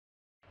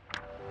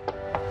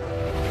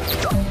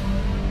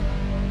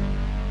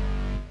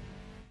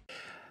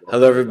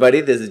Hello,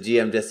 everybody. This is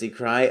GM Jesse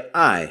Cry.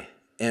 I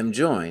am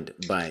joined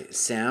by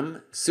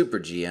Sam, Super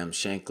GM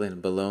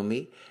Shankland below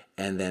me,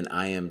 and then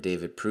I am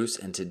David Pruce.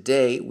 And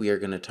today we are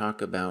going to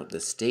talk about the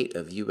state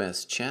of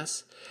U.S.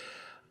 chess.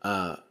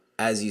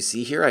 As you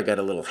see here, I got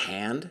a little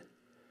hand.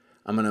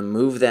 I'm going to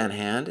move that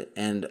hand,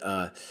 and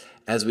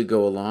as we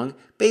go along,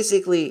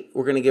 basically,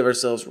 we're going to give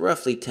ourselves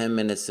roughly 10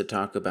 minutes to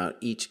talk about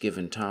each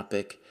given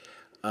topic.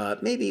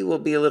 Maybe we'll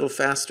be a little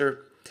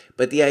faster,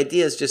 but the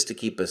idea is just to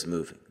keep us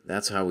moving.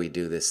 That's how we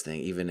do this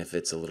thing, even if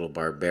it's a little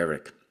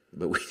barbaric.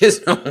 But we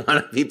just don't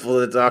want people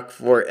to talk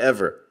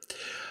forever.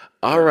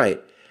 All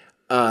right.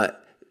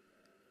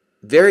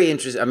 Very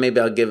interesting. Maybe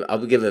I'll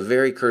give a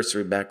very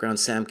cursory background.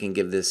 Sam can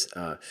give this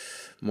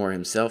more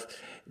himself.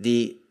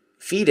 The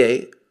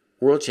FIDE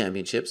World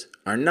Championships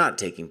are not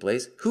taking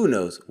place. Who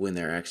knows when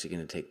they're actually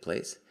going to take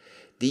place?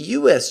 The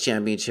U.S.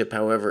 Championship,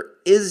 however,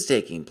 is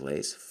taking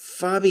place.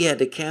 Fabi had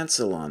to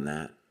cancel on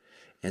that.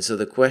 And so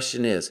the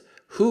question is,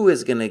 who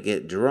is going to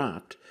get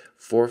dropped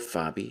for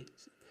Fabi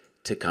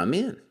to come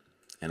in?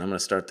 And I'm going to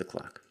start the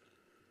clock.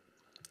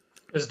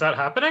 Is that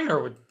happening,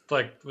 or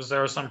was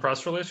there some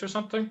press release or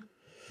something?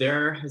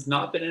 There has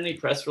not been any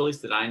press release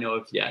that I know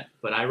of yet,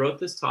 but I wrote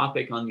this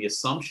topic on the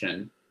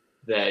assumption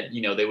that,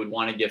 they would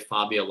want to give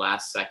Fabi a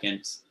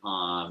last-second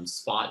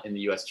spot in the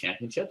U.S.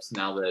 Championships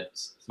now that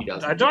he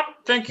doesn't. I don't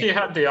think he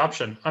had the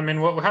option. I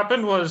mean, what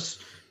happened was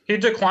he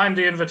declined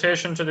the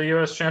invitation to the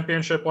U.S.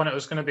 Championship when it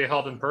was going to be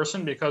held in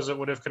person because it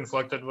would have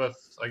conflicted with,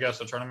 I guess,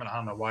 a tournament. I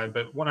don't know why,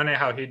 but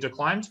anyhow, he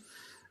declined.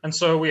 And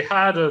so we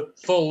had a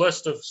full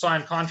list of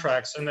signed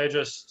contracts, and they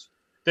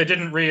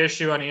didn't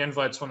reissue any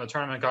invites when the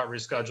tournament got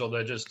rescheduled.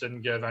 They just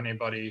didn't give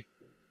anybody.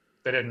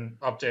 They didn't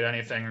update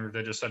anything, or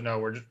they just said,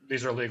 no,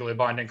 these are legally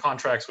binding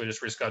contracts. We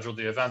just rescheduled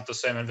the event. The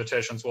same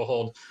invitations will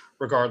hold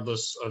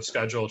regardless of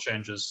schedule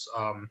changes.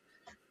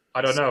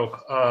 I don't know.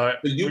 So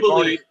you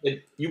believe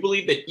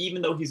that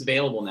even though he's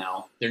available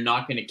now, they're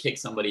not going to kick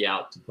somebody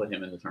out to put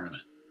him in the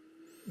tournament?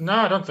 No,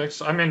 I don't think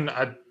so. I mean,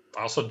 I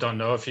also don't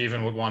know if he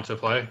even would want to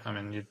play. I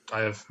mean,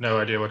 I have no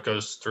idea what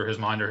goes through his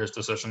mind or his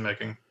decision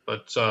making.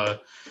 But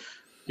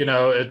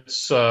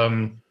it's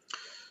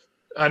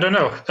I don't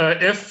know.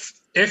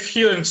 If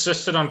he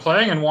insisted on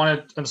playing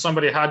and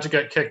somebody had to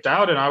get kicked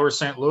out and I were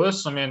St.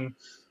 Louis, I mean,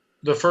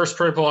 the first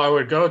people I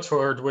would go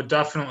toward would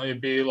definitely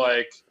be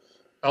like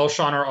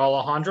Elshon or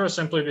Alejandro,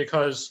 simply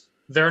because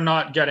they're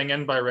not getting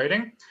in by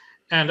rating.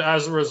 And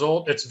as a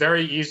result, it's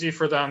very easy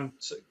for them,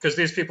 because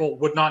these people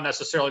would not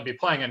necessarily be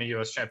playing any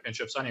U.S.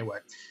 championships anyway.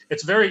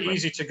 It's very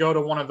easy to go to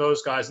one of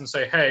those guys and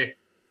say, hey,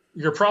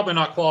 you're probably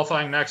not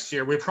qualifying next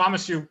year. We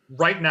promise you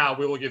right now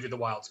we will give you the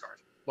wild card.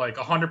 Like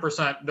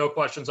 100%, no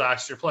questions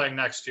asked. You're playing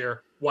next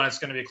year when it's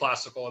going to be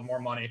classical and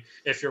more money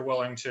if you're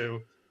willing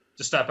to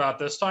step out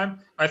this time.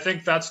 I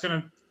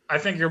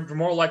think you're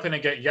more likely to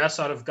get yes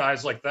out of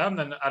guys like them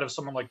than out of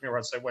someone like me where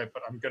I'd say, wait,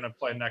 but I'm going to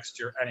play next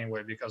year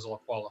anyway because I'll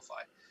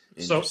qualify.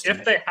 So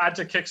if they had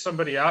to kick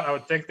somebody out, I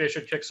would think they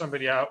should kick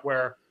somebody out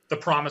where the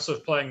promise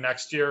of playing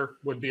next year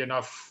would be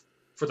enough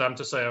for them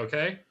to say,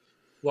 okay.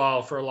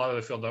 While for a lot of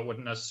the field, that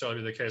wouldn't necessarily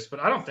be the case.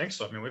 But I don't think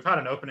so. I mean, we've had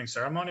an opening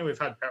ceremony. We've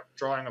had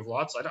drawing of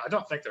lots. I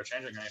don't think they're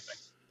changing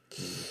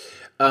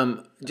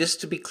anything.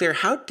 Just to be clear,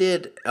 how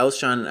did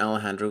Elshon and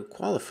Alejandro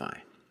qualify?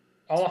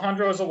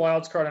 Alejandro is a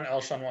wild card, and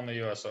Elshon won the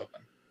U.S.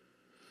 Open.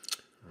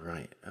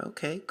 Right.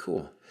 Okay.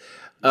 Cool.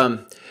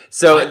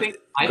 So I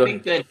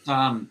think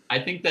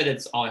that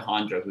it's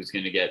Alejandro who's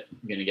going to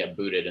get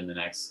booted in the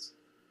next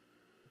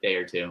day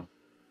or two.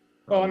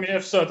 Well, I mean,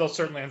 if so, they'll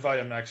certainly invite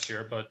him next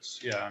year. But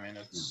yeah, I mean,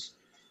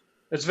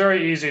 it's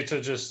very easy to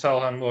just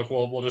tell him, look,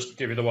 we'll just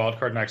give you the wild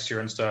card next year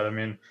instead. I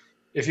mean,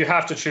 if you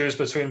have to choose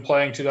between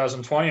playing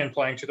 2020 and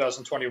playing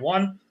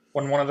 2021,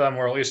 when one of them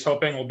we're at least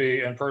hoping will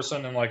be in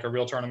person in like a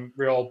real tournament,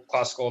 real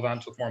classical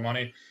event with more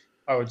money,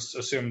 I would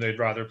assume they'd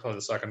rather play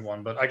the second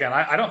one. But again,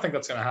 I don't think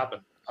that's going to happen.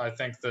 I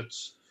think they're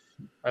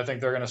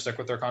going to stick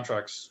with their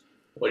contracts.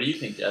 What do you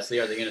think, Jesse?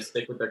 Are they going to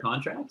stick with their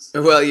contracts?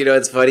 Well,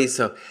 it's funny.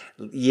 So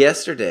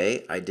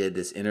yesterday I did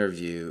this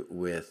interview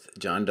with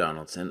John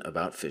Donaldson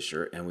about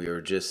Fischer, and we were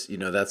just,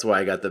 that's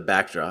why I got the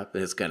backdrop,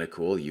 and it's kind of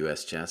cool,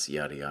 U.S. chess,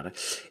 yada, yada.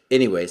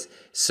 Anyways,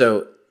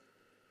 so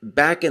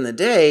back in the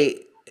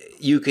day,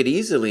 you could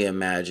easily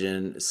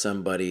imagine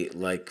somebody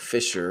like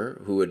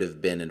Fischer, who would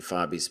have been in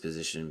Fabi's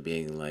position,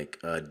 being like,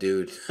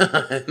 dude,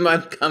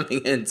 I'm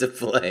coming in to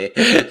play.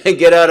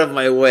 Get out of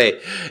my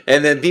way.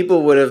 And then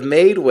people would have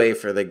made way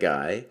for the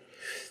guy.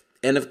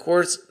 And of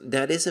course,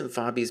 that isn't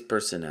Fabi's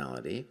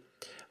personality.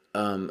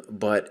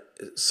 But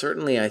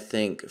certainly I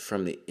think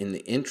in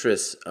the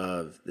interests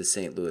of the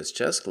St. Louis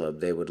Chess Club,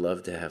 they would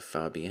love to have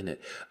Fabi in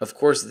it. Of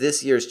course,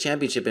 this year's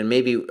championship, and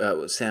maybe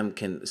Sam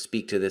can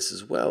speak to this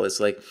as well, it's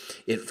like,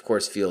 it of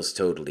course feels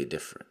totally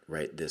different,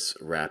 right? This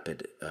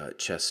rapid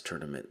chess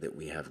tournament that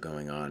we have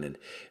going on. And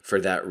for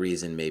that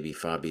reason, maybe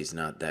Fabi's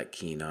not that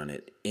keen on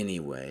it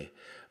anyway,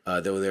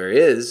 though there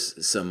is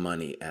some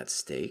money at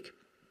stake.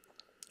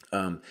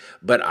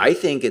 But I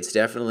think it's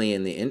definitely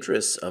in the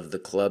interests of the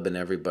club and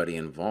everybody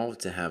involved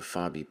to have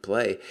Fabi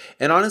play.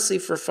 And honestly,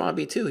 for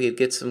Fabi too, he'd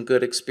get some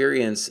good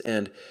experience.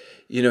 And,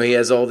 he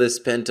has all this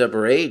pent up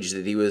rage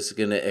that he was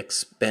going to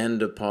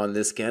expend upon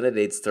this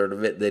candidates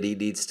tournament that he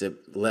needs to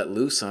let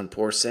loose on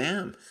poor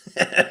Sam.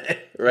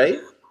 Right?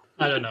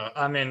 I don't know.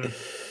 I mean,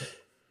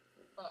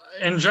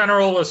 in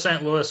general, with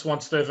St. Louis,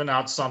 once they've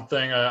announced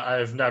something,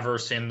 I've never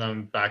seen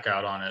them back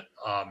out on it.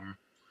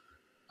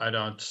 I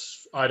don't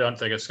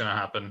think it's going to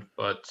happen,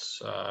 but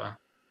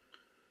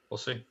we'll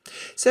see.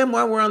 Sam,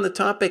 while we're on the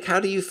topic, how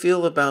do you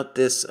feel about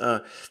this,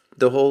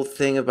 the whole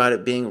thing about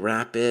it being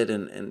rapid?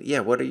 And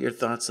yeah, what are your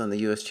thoughts on the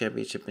U.S.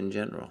 Championship in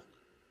general?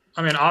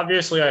 I mean,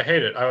 obviously, I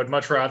hate it. I would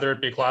much rather it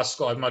be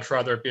classical. I'd much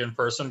rather it be in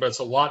person, but it's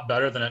a lot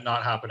better than it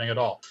not happening at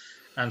all.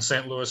 And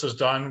St. Louis has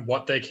done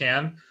what they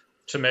can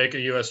to make a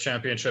U.S.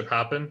 Championship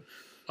happen.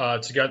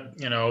 To get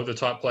the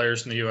top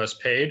players in the U.S.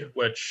 paid,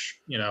 which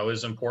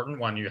is important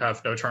when you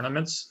have no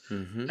tournaments.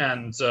 Mm-hmm.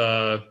 And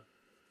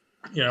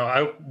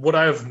I would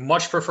have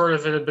much preferred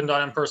if it had been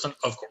done in person.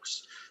 Of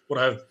course, would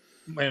have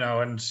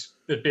and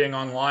it being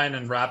online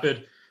and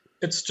rapid.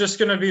 It's just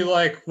going to be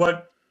like,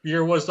 what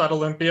year was that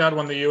Olympiad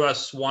when the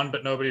U.S. won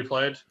but nobody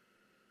played?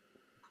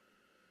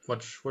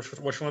 Which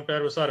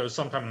Olympiad was that? It was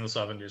sometime in the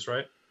 70s,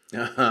 right?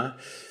 Uh-huh.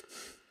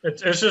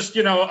 It's just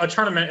a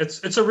tournament.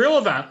 It's a real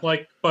event,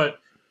 but.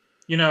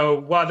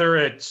 Whether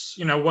it's,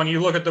 when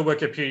you look at the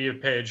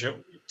Wikipedia page,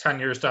 10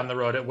 years down the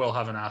road, it will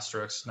have an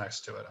asterisk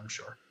next to it, I'm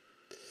sure.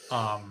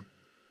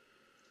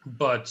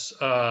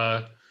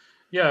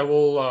 Yeah,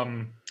 well,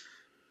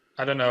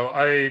 I don't know.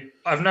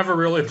 I've never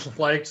really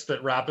liked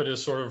that Rapid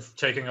is sort of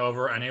taking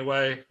over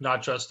anyway,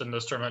 not just in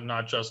this tournament,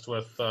 not just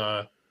with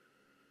the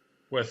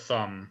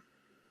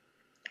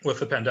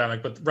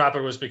pandemic, but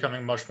Rapid was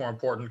becoming much more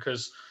important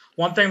because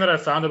one thing that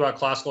I've found about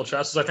classical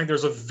chess is I think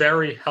there's a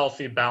very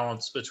healthy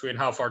balance between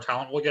how far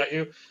talent will get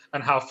you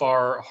and how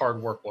far hard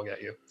work will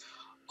get you.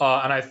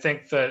 And I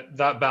think that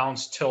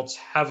balance tilts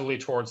heavily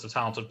towards the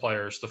talented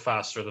players the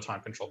faster the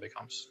time control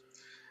becomes.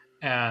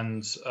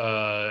 And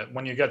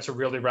when you get to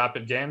really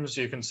rapid games,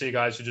 you can see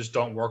guys who just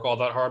don't work all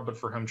that hard, but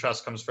for whom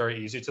chess comes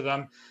very easy to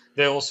them.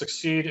 They will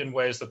succeed in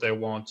ways that they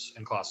won't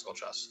in classical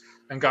chess.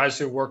 And guys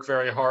who work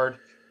very hard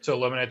to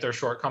eliminate their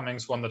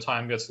shortcomings when the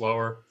time gets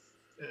lower,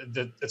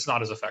 it's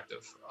not as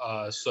effective.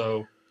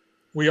 So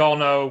we all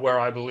know where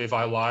I believe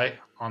I lie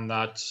on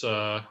that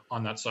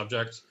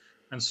subject.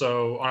 And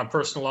so on a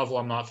personal level,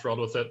 I'm not thrilled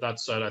with it. That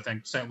said, I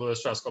think St.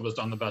 Louis Chess Club has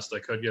done the best they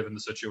could given the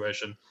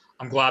situation.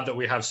 I'm glad that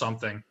we have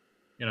something,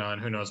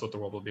 and who knows what the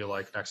world will be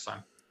like next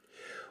time.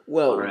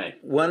 Well,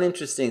 right. One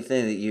interesting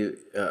thing that you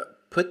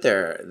put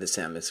there,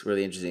 Sam, is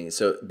really interesting.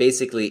 So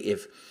basically,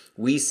 if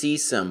we see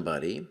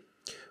somebody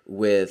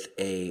with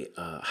a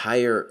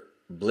higher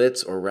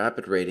blitz or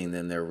rapid rating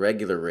than their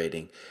regular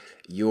rating,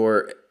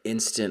 your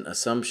instant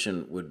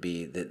assumption would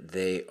be that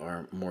they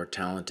are more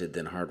talented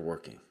than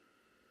hardworking.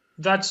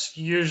 That's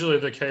usually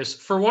the case.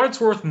 For what it's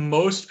worth,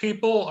 most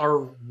people are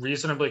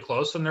reasonably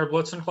close in their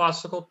blitz in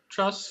classical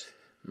chess.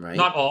 Right.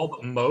 Not all,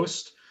 but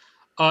most.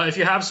 If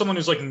you have someone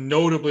who's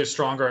notably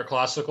stronger at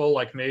classical,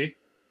 like me,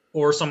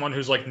 or someone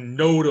who's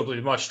notably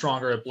much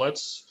stronger at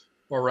blitz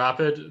or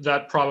rapid,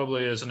 that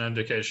probably is an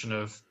indication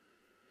of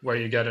where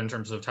you get in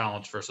terms of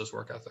talent versus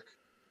work ethic.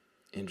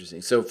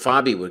 Interesting. So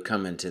Fabi would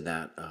come into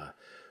that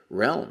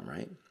realm,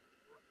 right?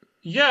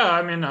 Yeah,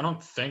 I mean, I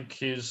don't think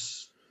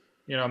he's,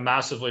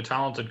 massively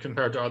talented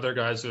compared to other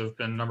guys who have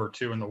been number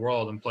 2 in the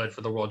world and played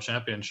for the world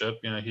championship.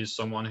 He's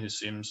someone who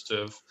seems to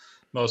have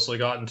mostly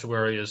gotten to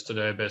where he is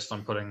today based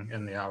on putting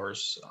in the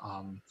hours.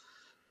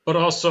 But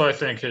also, I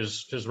think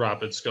his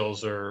rapid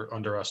skills are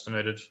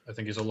underestimated. I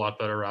think he's a lot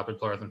better rapid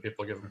player than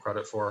people give him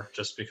credit for,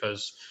 just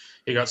because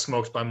he got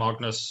smoked by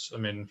Magnus. I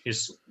mean,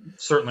 he's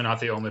certainly not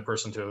the only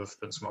person to have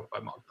been smoked by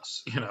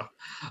Magnus,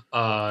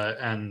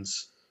 and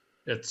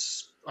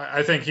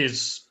I think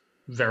he's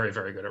very,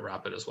 very good at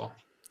rapid as well.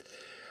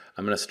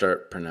 I'm going to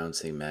start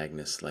pronouncing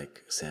Magnus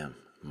like Sam.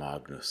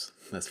 Magnus.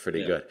 That's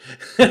pretty good.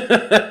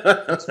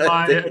 That's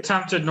my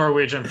attempted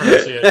Norwegian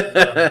pronunciation.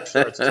 I'm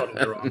sure it's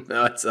totally wrong.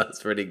 No, it sounds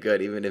pretty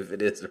good. Even if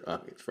it is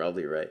wrong, it's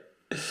probably right.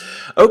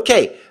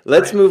 Okay,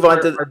 let's move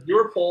on to our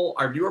viewer poll.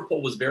 Our viewer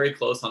poll was very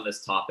close on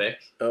this topic.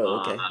 Oh,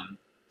 okay.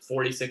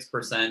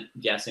 46%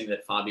 guessing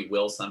that Fabi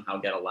will somehow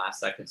get a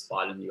last-second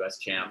spot in the U.S.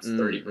 Champs.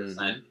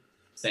 30%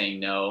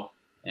 saying no,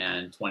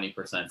 and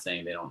 20%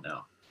 saying they don't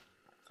know.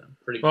 So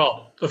pretty cool.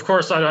 Well, of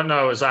course, I don't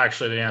know is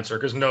actually the answer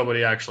because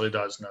nobody actually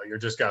does know. You're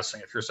just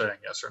guessing if you're saying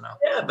yes or no.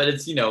 Yeah, but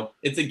it's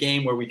it's a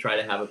game where we try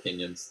to have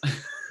opinions.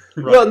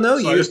 Right. Well, no,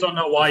 so I just don't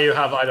know why you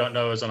have I don't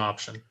know as an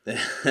option.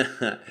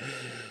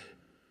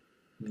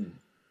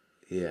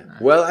 Yeah.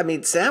 Well, I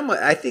mean,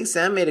 I think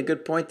Sam made a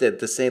good point that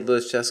the St.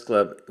 Louis Chess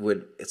Club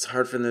it's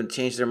hard for them to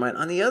change their mind.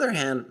 On the other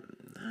hand,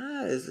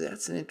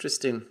 that's an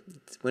interesting,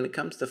 when it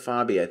comes to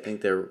Fabi, I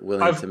think they're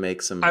willing to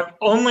make some. I've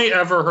only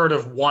ever heard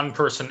of one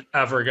person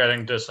ever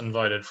getting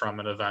disinvited from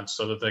an event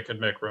so that they could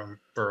make room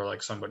for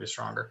somebody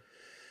stronger.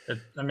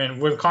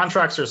 When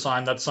contracts are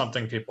signed, that's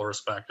something people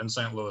respect, and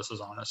St. Louis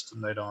is honest,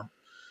 and they don't.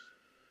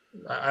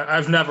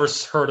 I've never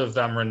heard of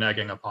them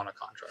reneging upon a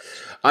contract.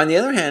 On the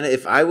other hand,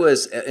 if I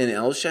was in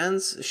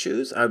Elshan's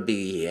shoes, I'd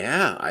be,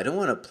 yeah, I don't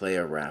want to play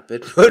a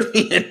rapid. Put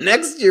me in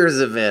next year's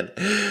event.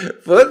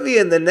 Put me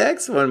in the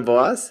next one,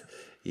 boss.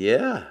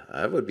 Yeah,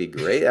 that would be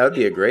great. That would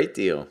be a great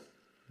deal.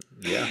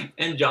 Yeah.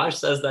 And Josh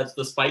says that's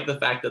despite the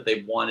fact that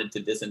they've wanted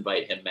to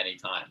disinvite him many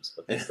times,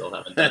 but they still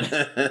haven't done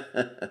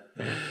it.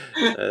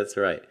 That's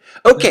right.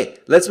 Okay,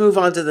 let's move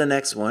on to the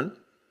next one.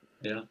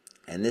 Yeah.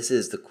 And this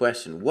is the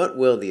question: what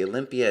will the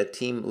Olympia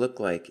team look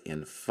like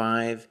in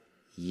 5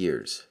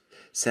 years?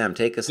 Sam,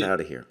 take us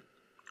out of here.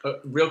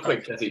 Real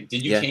quick, Jesse,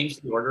 did you change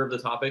the order of the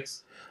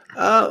topics?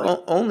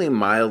 Only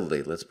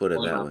mildly. Let's put it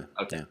that way.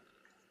 Okay. Yeah.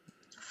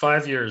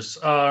 5 years.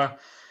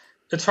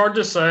 It's hard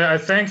to say. I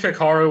think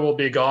Hikaru will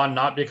be gone,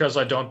 not because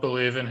I don't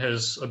believe in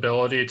his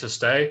ability to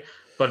stay,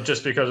 but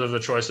just because of the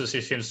choices he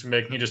seems to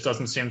make. He just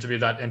doesn't seem to be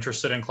that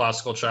interested in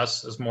classical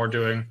chess, is more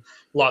doing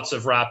lots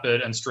of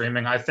rapid and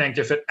streaming. I think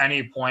if at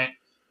any point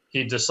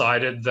he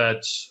decided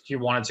that he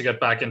wanted to get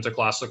back into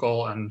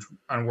classical and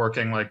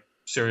working like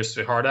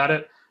seriously hard at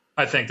it,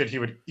 I think that he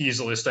would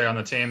easily stay on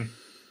the team,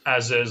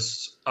 as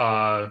is.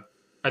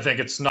 I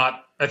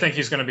think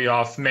he's going to be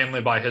off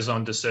mainly by his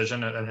own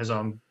decision and his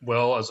own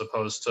will, as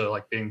opposed to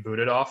like being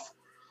booted off.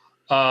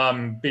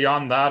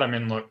 Beyond that, I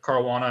mean, look,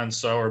 Caruana and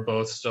So are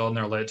both still in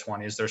their late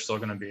 20s. They're still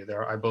going to be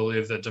there. I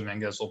believe that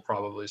Dominguez will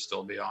probably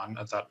still be on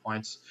at that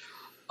point.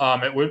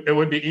 It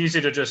would be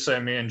easy to just say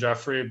me and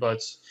Jeffrey,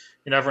 but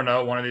you never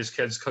know. One of these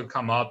kids could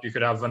come up. You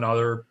could have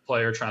another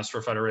player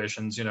transfer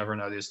federations. You never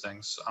know these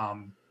things.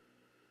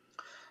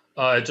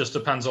 It just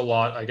depends a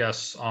lot, I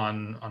guess,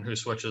 on who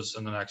switches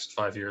in the next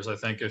 5 years. I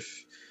think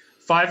if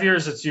 5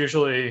 years, it's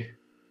usually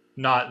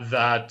not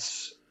that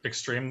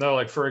extreme, though.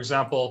 Like, for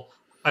example,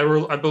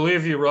 I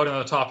believe you wrote in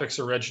the topics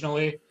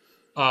originally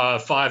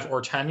 5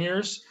 or 10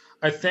 years.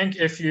 I think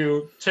if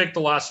you take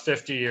the last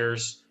 50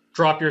 years,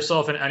 drop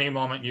yourself in any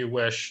moment you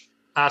wish,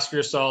 ask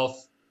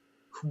yourself,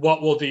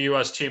 what will the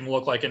U.S. team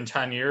look like in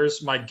 10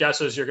 years? My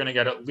guess is you're going to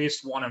get at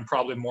least one and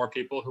probably more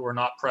people who are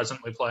not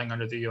presently playing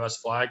under the U.S.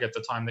 flag at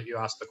the time that you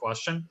ask the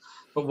question.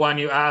 But when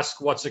you ask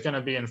what's it going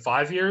to be in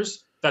 5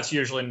 years, that's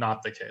usually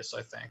not the case,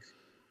 I think.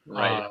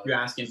 Right. If you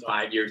ask in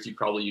 5 years, you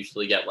probably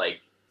usually get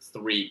like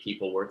 3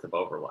 people worth of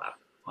overlap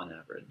on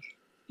average.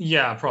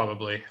 Yeah,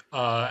 probably.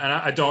 And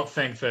I don't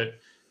think that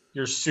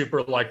you're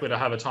super likely to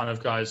have a ton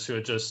of guys who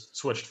had just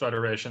switched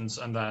federations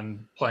and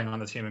then playing on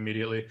the team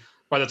immediately.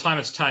 By the time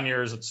it's 10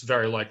 years, it's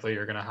very likely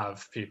you're going to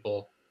have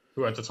people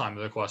who at the time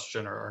of the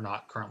question are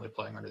not currently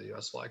playing under the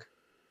U.S. flag.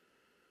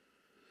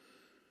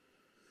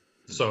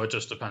 So it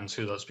just depends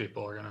who those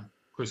people are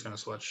who's going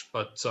to switch.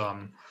 But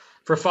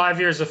for 5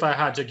 years, if I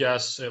had to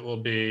guess, it will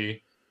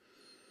be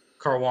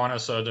Caruana,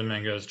 So,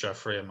 Dominguez,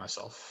 Jeffrey, and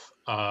myself.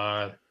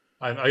 I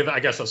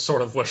guess that's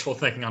sort of wishful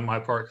thinking on my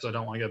part because I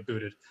don't want to get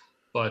booted.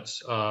 But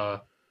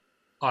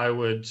I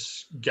would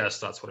guess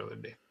that's what it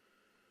would be.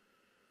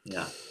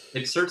 Yeah,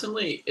 it's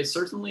certainly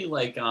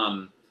like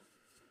I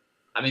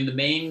mean, the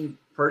main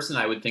person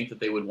I would think that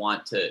they would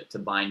want to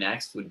buy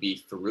next would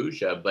be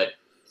Firouzja, but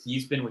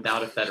he's been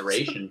without a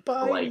federation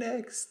for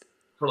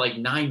like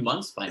 9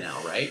 months by now,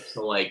 right?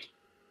 So like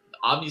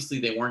obviously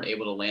they weren't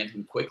able to land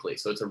him quickly,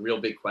 so it's a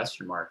real big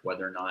question mark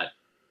whether or not.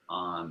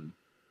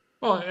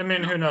 Well, I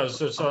mean, who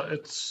knows?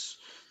 It's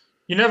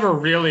you never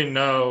really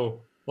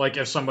know. Like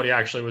if somebody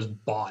actually was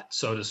bought,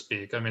 so to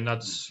speak. I mean,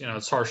 that's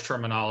it's harsh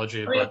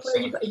terminology, but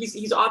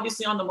he's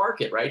obviously on the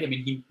market, right? I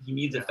mean, he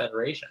needs a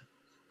federation.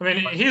 I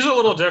mean, he's a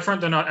little different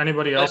than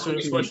anybody else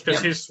who switched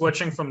because he's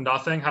switching from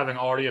nothing, having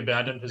already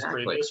abandoned his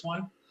previous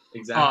one.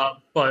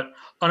 Exactly. But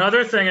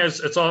another thing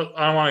is, I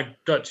don't want to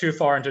go too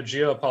far into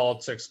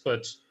geopolitics,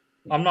 but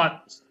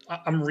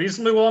I'm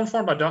reasonably well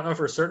informed. I don't know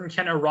for certain.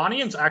 Can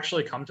Iranians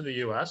actually come to the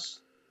U.S.?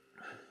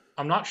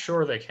 I'm not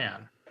sure they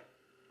can.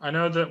 I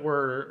know that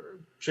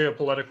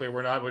geopolitically,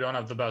 we don't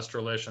have the best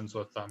relations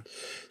with them.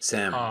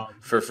 Sam,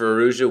 for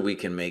Firouzja, we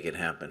can make it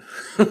happen.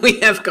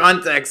 We have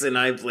contacts in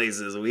high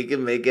places. We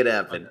can make it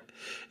happen.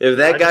 If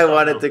that guy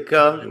wanted to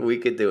come, we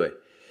could do it.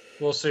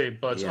 We'll see,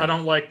 but I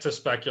don't like to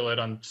speculate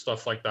on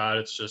stuff like that.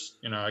 It's just,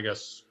 I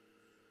guess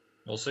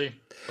we'll see.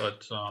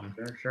 But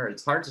sure,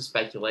 it's hard to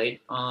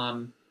speculate.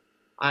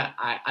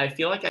 I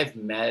feel like I've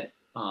met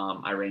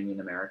Iranian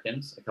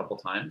Americans a couple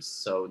times,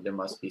 so there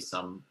must be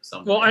some.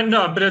 Well, I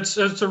know, but it's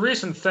a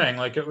recent thing.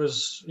 Like it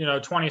was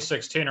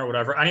 2016 or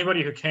whatever.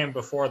 Anybody who came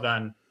before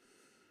then,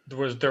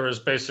 there was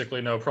basically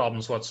no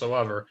problems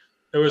whatsoever.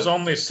 It was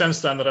only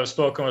since then that I've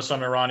spoken with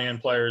some Iranian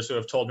players who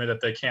have told me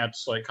that they can't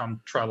come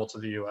travel to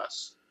the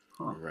U.S.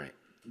 Right.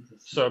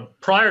 So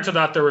prior to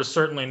that, there was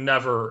certainly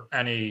never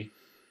any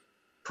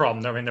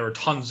problem. I mean, there were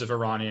tons of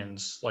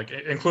Iranians,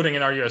 including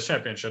in our U.S.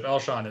 Championship.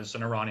 Elshan is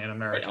an Iranian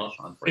American.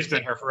 Right, he's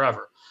been here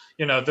forever.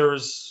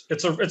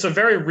 It's a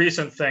very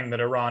recent thing that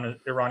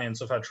Iranians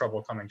have had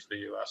trouble coming to the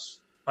U.S.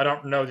 I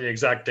don't know the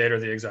exact date or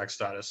the exact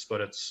status,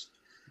 but it's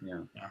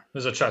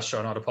there's a chess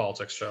show, not a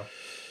politics show.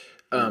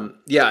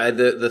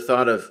 The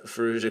thought of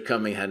Firouzja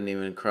coming hadn't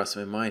even crossed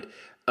my mind.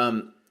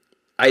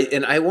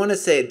 I want to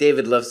say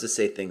David loves to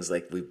say things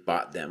like we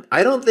bought them.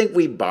 I don't think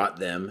we bought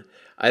them.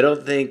 I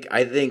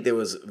think there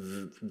was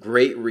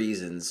great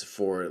reasons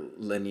for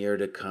Lanier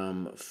to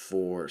come,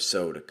 for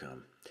So to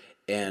come.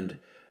 And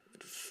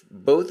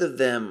both of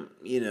them,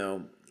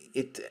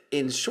 it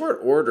in short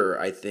order,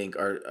 I think,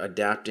 are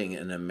adapting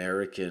an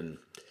American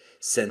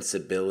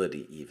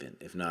sensibility, even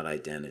if not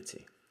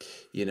identity.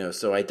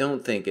 So I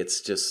don't think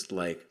it's just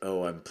like,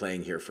 oh, I'm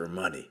playing here for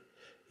money.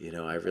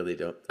 I really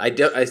don't. I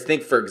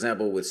think, for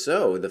example, with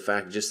So, the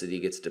fact just that he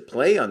gets to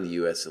play on the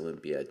U.S.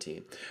 Olympiad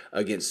team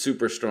against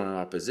super strong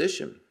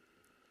opposition,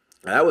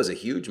 that was a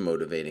huge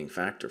motivating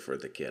factor for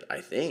the kid,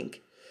 I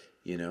think.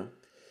 Yeah.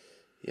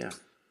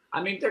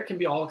 I mean, there can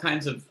be all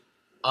kinds of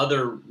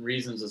other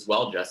reasons as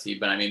well, Jesse.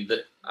 But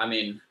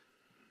I'm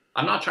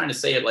not trying to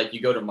say it like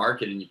you go to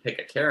market and you pick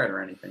a carrot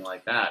or anything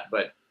like that.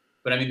 But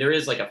I mean, there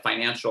is like a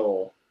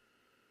financial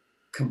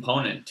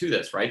component to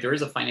this, right? There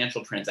is a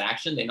financial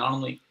transaction. They not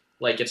only,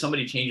 like, if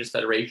somebody changes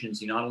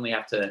federations, you not only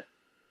have to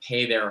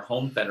pay their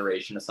home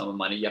federation a sum of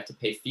money, you have to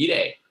pay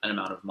FIDE an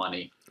amount of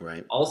money,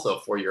 right? Also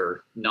for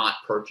your not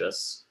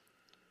purchase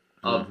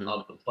of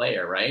the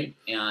player, right?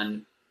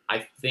 And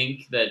I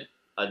think that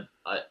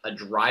a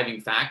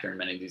driving factor in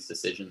many of these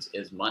decisions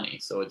is money.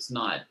 So it's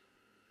not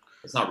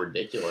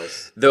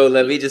ridiculous. Though,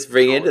 let me just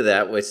bring into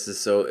that, which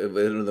is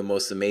one of the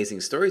most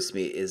amazing stories to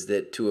me, is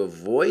that to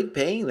avoid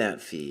paying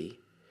that fee,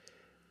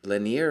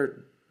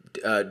 Lanier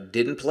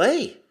didn't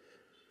play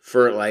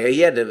for, he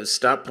had to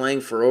stop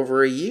playing for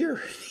over a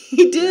year.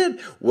 He did.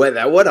 What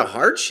a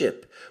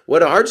hardship.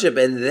 What a hardship.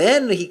 And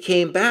then he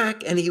came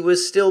back and he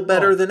was still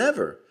better than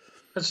ever.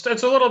 It's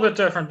a little bit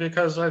different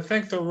because I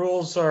think the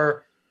rules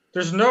are,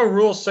 there's no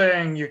rule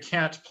saying you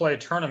can't play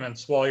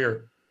tournaments while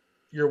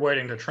you're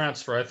waiting to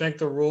transfer. I think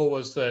the rule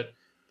was that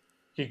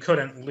he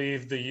couldn't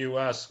leave the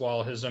U.S.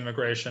 while his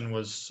immigration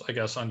was, I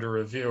guess, under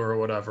review or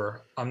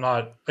whatever.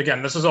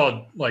 Again, this is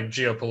all like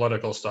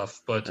geopolitical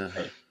stuff, but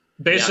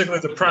basically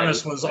the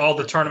premise was all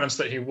the tournaments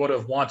that he would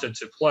have wanted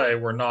to play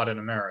were not in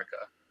America.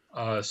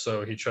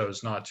 So he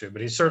chose not to,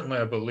 but he certainly,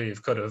 I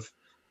believe, could have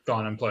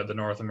gone and played the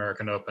North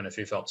American Open if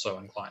he felt so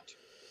inclined.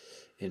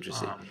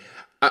 Interesting.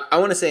 I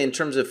want to say, in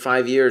terms of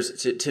 5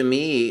 years, to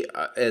me,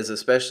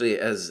 especially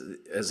as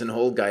an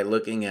old guy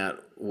looking at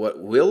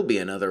what will be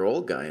another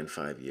old guy in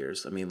 5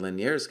 years. I mean,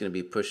 Lanier is going to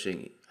be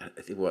pushing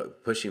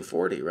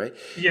 40, right?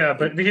 Yeah,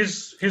 but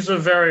he's a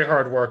very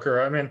hard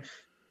worker. I mean,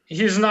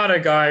 he's not a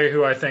guy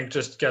who I think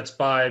just gets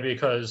by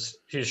because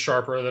he's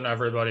sharper than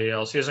everybody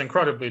else. He has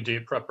incredibly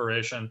deep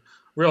preparation,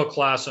 real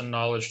class and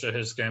knowledge to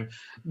his game.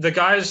 The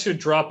guys who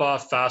drop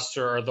off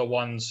faster are the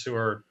ones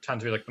who tend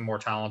to be like the more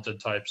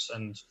talented types,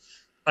 and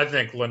I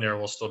think Lanier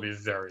will still be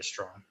very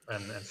strong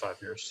in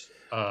 5 years.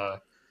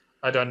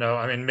 I don't know.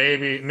 I mean,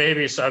 maybe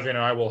Sevian and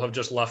I will have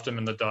just left him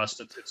in the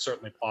dust. It's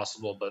certainly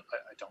possible, but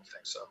I don't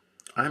think so.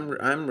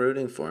 I'm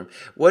rooting for him.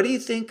 What do you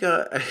think?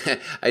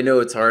 I know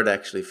it's hard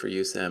actually for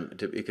you, Sam,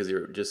 because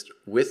you're just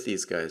with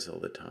these guys all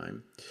the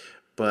time.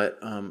 But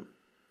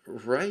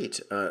right,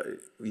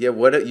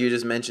 What you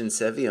just mentioned,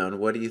 Sevian.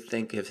 What do you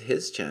think of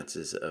his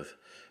chances of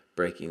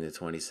breaking the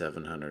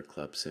 2,700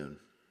 club soon?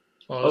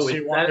 Well, are we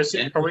going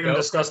to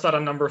discuss that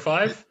on number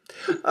 5?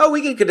 Oh,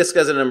 we could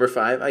discuss it on number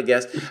 5, I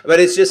guess. But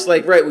it's just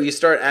like, right, when you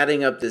start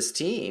adding up this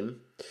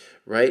team,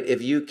 right,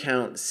 if you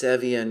count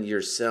Sevian,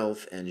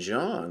 yourself, and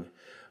Zhang,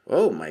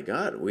 oh my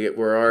God,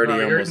 we're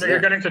already almost there. You're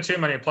getting to too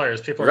many players.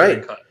 People are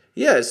getting cut.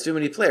 Yeah, it's too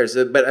many players.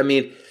 But I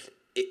mean,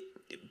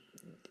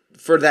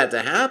 for that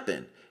to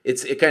happen,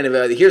 it's kind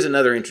of here's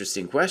another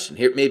interesting question.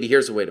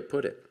 Here's a way to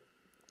put it.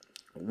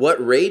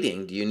 What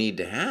rating do you need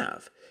to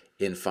have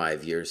in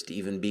 5 years to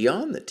even be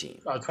on the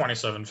team?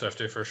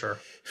 2750 for sure.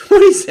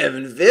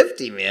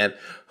 2750, man.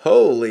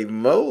 Holy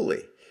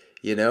moly.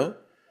 I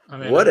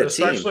mean, what a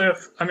especially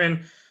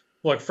team.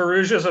 Look,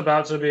 Farouj is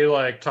about to be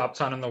like top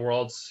 10 in the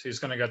world. He's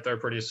going to get there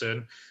pretty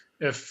soon.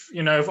 If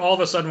all of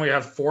a sudden we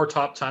have 4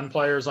 top 10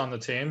 players on the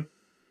team,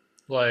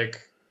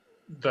 like,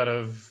 that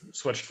have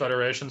switched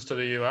federations to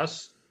the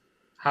US,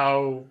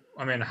 how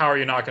are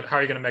you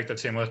going to make the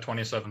team with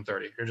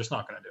 2730? You're just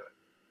not going to do it.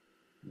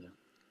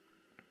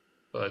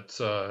 But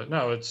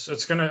no,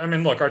 it's going to,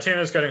 look, our team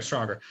is getting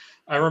stronger.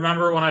 I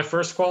remember when I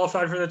first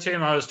qualified for the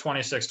team, I was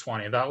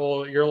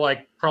 2620. You're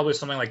like probably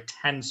something like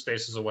 10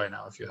 spaces away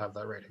now if you have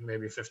that rating,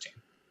 maybe 15.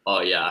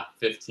 Oh yeah,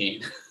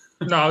 15.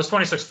 No, I was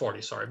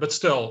 2640, sorry. But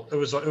still,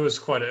 it's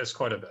quite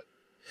a bit.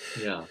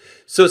 Yeah.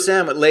 So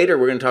Sam, later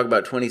we're going to talk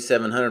about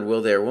 2700,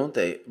 will they or won't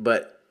they?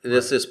 But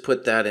let's just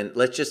put that in.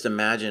 Let's just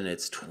imagine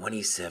it's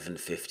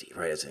 2750,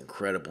 right? It's an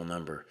incredible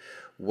number.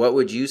 What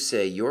would you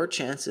say your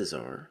chances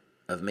are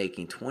of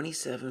making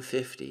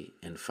 2750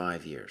 in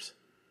 5 years?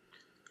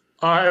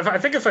 I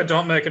think if I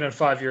don't make it in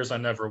 5 years, I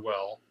never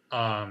will.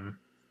 I'm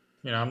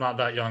not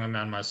that young a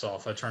man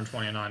myself. I turned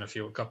 29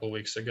 a couple of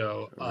weeks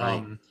ago.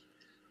 Right.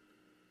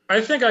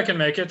 I think I can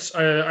make it.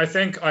 I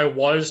think I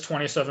was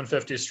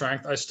 2750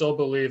 strength. I still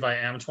believe I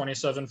am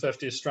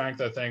 2750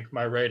 strength. I think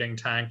my rating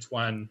tanked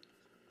when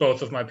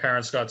both of my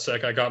parents got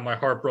sick. I got my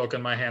heart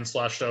broken, my hand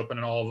slashed open,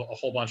 and a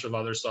whole bunch of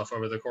other stuff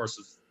over the course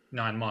of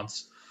 9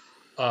 months.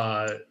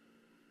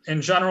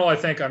 In general, I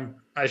think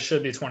I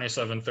should be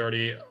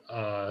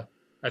 27-30.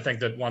 I think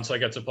that once I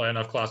get to play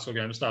enough classical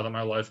games, now that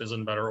my life is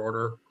in better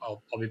order,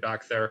 I'll be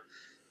back there.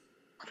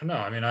 I don't know.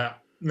 I mean,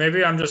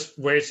 maybe I'm just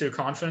way too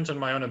confident in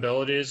my own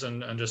abilities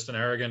and just an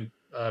arrogant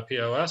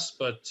POS,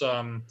 but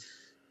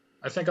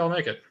I think I'll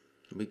make it.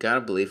 We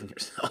gotta believe in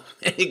yourself.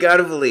 You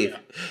gotta believe. Yeah.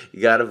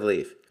 You gotta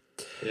believe.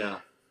 Yeah.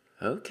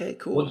 Okay,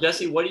 cool. Well,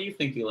 Jesse, what do you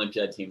think the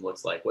Olympiad team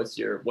looks like? What's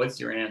your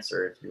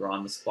answer if you're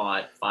on the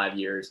spot, 5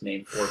 years,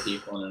 name 4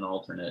 people and an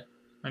alternate?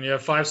 And you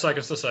have 5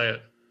 seconds to say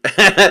it.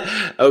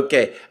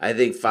 Okay, I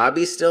think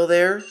Fabi's still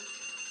there.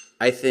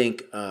 I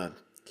think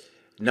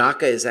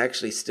Naka is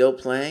actually still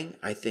playing.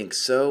 I think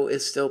So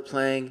is still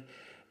playing.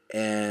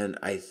 And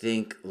I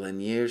think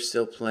Lanier's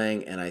still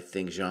playing. And I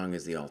think Zhang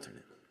is the alternate.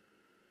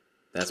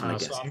 That's my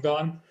guess. So I'm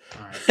gone?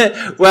 All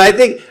right. Well,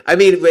 I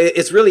mean,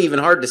 it's really even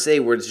hard to say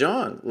where it's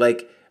Zhang.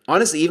 Like,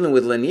 honestly, even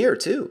with Lanier,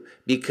 too.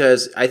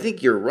 Because I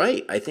think you're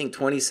right. I think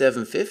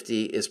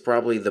 2750 is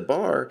probably the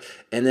bar.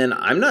 And then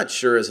I'm not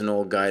sure as an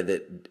old guy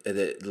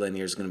that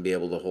Lanier's going to be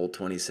able to hold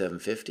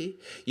 2750.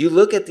 You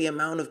look at the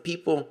amount of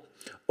people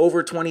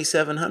over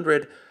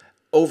 2700,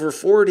 over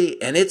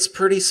 40, and it's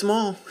pretty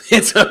small.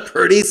 It's a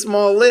pretty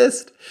small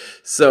list.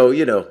 So,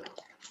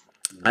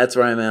 that's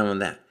where I'm at on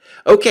that.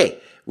 Okay.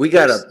 We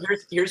got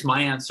here's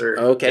my answer.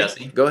 Okay,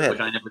 Jesse, go ahead. Which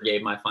I never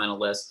gave my final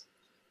list,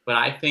 but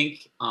I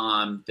think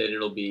that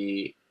it'll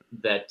be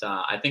that.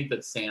 I think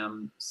that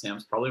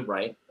Sam's probably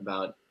right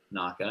about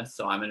Naka,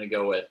 so I'm going to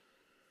go with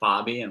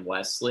Fabi and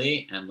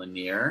Wesley and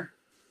Lanier,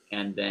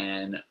 and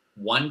then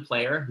one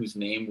player whose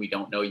name we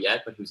don't know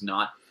yet, but who's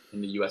not in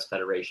the U.S.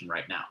 Federation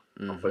right now.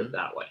 I'll put it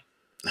that way.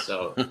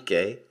 So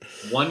okay,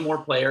 one more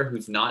player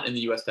who's not in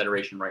the U.S.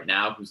 Federation right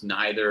now, who's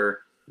neither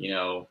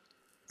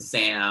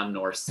Sam,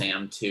 nor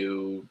Sam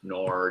 2,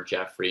 nor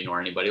Jeffrey,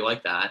 nor anybody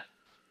like that.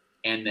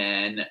 And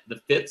then the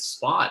 5th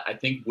spot, I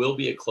think, will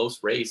be a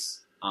close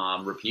race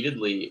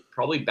repeatedly,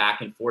 probably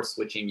back and forth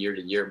switching year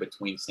to year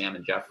between Sam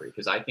and Jeffrey,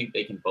 because I think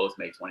they can both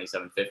make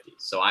 2750.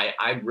 So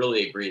I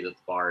really agree that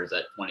the bar is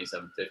at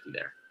 2750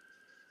 there.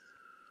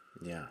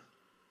 Yeah.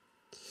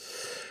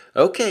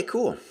 Okay,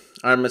 cool.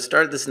 I'm going to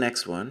start this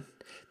next one.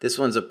 This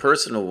one's a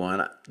personal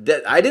one.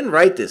 I didn't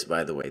write this,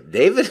 by the way.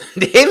 David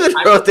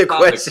wrote the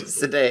questions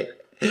today.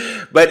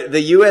 But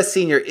the U.S.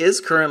 Senior is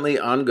currently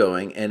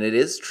ongoing, and it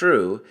is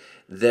true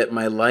that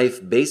my life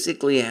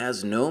basically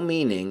has no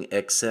meaning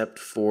except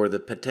for the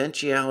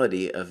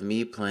potentiality of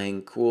me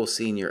playing cool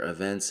senior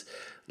events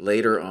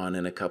later on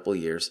in a couple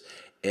years,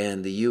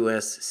 and the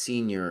U.S.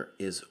 Senior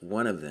is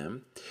one of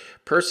them.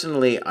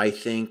 Personally, I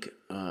think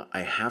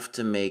I have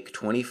to make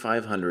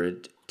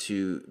 2,500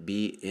 to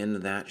be in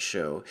that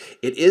show.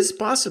 It is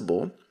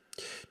possible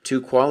to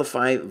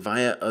qualify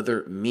via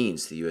other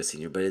means, the U.S.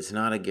 Senior, but it's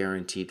not a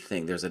guaranteed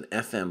thing. There's an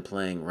FM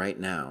playing right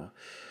now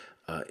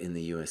in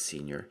the U.S.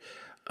 Senior.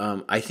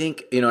 I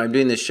think, I'm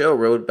doing this show,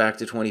 Road Back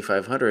to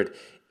 2,500.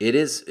 It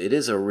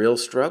is a real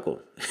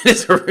struggle.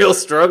 It's a real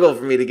struggle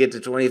for me to get to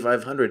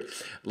 2,500.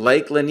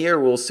 Like Lanier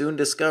will soon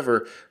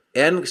discover,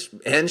 and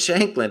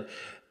Shankland,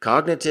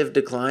 cognitive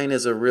decline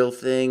is a real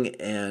thing,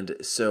 and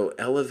so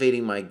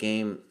elevating my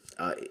game,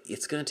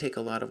 it's going to take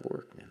a lot of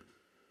work, man.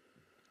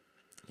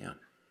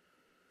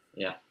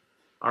 Yeah.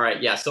 All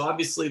right. Yeah. So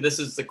obviously this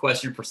is the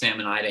question for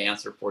Sam and I to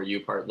answer for you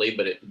partly,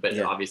 but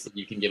obviously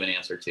you can give an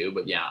answer too.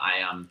 But yeah,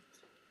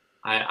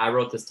 I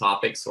wrote this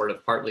topic sort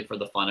of partly for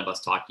the fun of us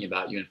talking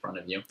about you in front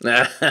of you.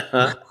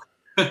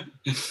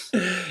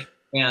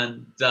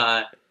 And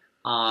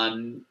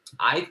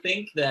I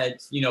think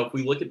that, if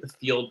we look at the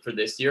field for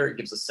this year, it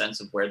gives a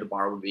sense of where the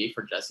bar would be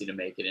for Jesse to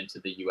make it into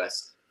the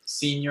U.S.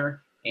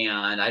 Senior.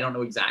 And I don't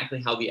know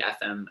exactly how the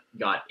FM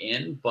got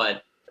in,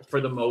 but for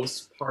the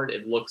most part,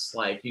 it looks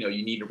like, you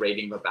need a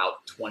rating of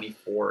about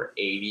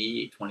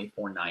 2480,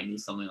 2490,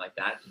 something like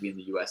that to be in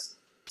the U.S.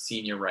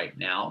 Senior right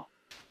now,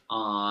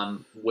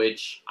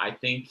 which I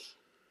think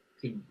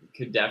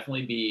could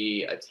definitely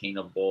be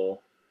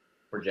attainable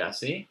for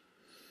Jesse.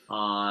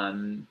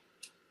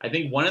 I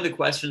think one of the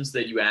questions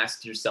that you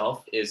asked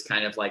yourself is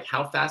kind of like,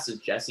 how fast is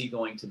Jesse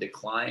going to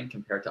decline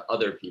compared to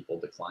other people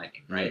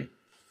declining, right?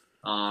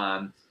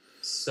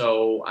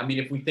 So, I mean,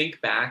 if we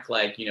think back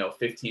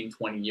 15,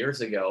 20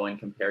 years ago and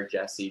compare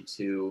Jesse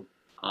to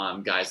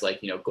guys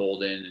like,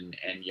 Golden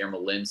and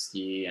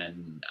Yermolinsky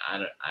and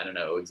I don't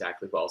know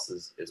exactly who else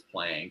is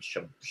playing,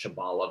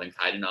 Shabalov and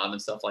Kaidanov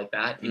and stuff like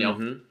that,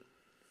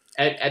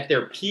 at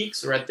their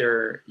peaks or at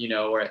their,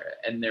 or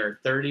in their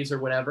 30s or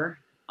whatever,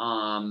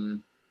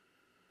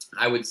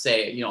 I would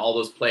say, all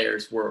those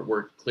players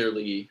were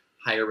clearly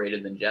higher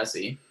rated than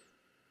Jesse.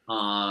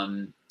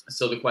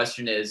 So the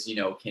question is,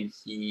 can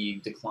he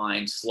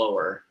decline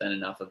slower than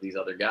enough of these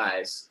other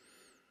guys,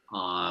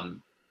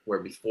 where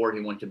before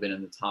he wouldn't have been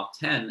in the top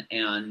 10?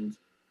 And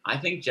I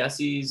think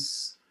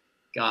Jesse's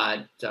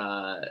got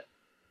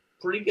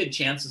pretty good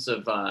chances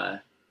of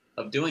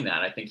doing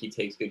that. I think he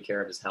takes good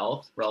care of his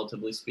health,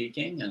 relatively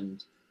speaking,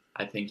 and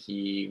I think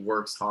he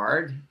works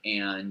hard.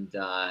 And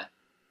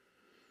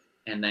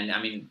And then,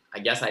 I mean, I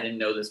guess I didn't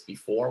know this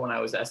before when I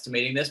was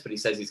estimating this, but he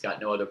says he's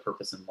got no other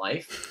purpose in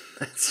life.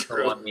 That's So,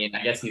 true. I mean,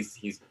 I guess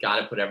he's got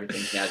to put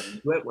everything he has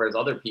into it. Whereas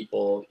other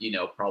people, you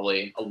know,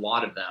 probably a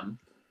lot of them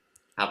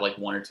have like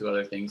one or two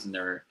other things in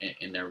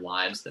their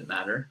lives that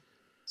matter.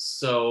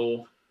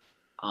 So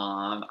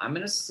I'm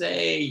gonna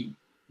say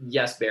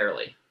yes,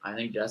 barely. I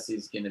think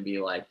Jesse's gonna be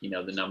like, you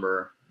know, the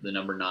number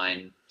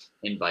 9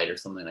 invite or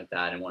something like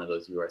that in one of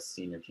those U.S.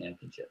 Senior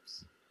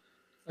Championships.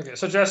 Okay,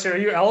 so Jesse, are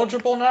you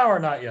eligible now or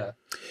not yet?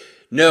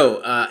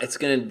 No, it's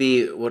going to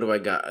be, what do I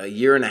got? A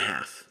year and a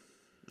half.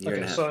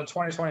 Okay, so in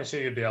 2022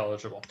 you'd be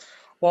eligible.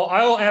 Well,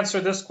 I will answer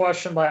this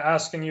question by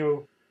asking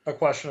you a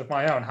question of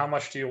my own. How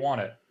much do you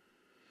want it?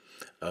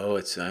 Oh,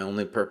 it's my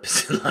only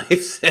purpose in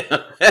life, Sam.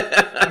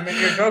 I mean,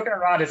 you're joking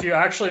around. If you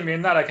actually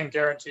mean that, I can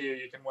guarantee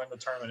you can win the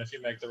tournament if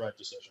you make the right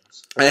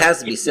decisions. It has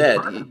to be said.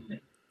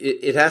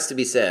 It has to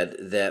be said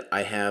that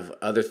I have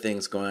other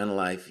things going on in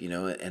life, you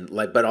know, and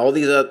like, but all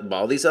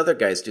these other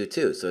guys do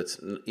too. So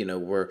it's, you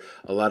know,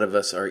 a lot of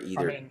us are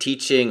either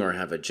teaching or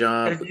have a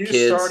job,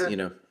 kids, you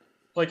know.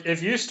 Like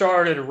if you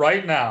started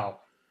right now,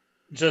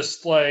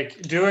 just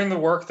like doing the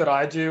work that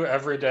I do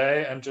every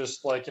day, and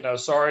just like, you know,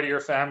 sorry to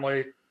your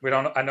family,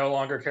 I no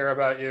longer care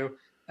about you,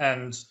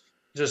 and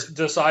just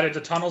decided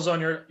to tunnel zone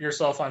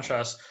yourself on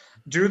chess,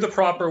 do the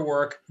proper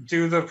work,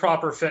 do the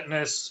proper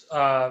fitness,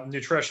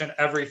 nutrition,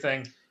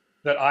 everything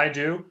that I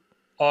do,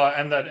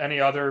 and that any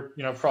other,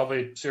 you know,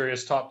 probably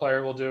serious top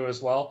player will do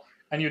as well.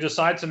 And you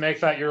decide to make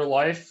that your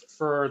life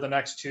for the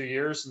next 2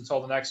 years until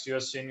the next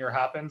US Senior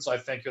happens, I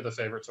think you're the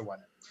favorite to win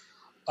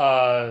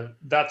it.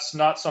 That's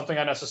not something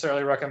I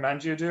necessarily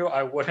recommend you do.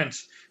 I wouldn't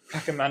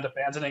recommend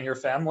abandoning your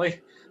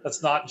family.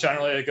 That's not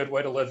generally a good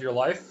way to live your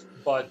life.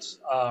 But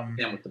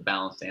with the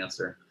balanced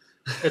answer,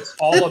 it's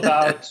all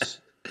about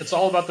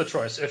the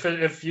choice.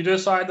 If you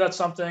decide that's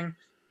something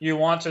you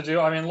want to do,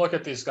 I mean, look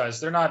at these guys.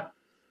 They're not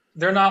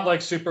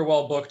like super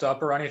well booked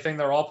up or anything.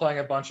 They're all playing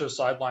a bunch of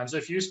sidelines.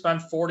 If you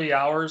spend 40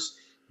 hours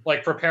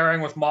like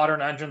preparing with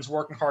modern engines,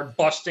 working hard,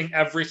 busting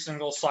every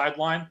single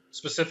sideline,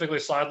 specifically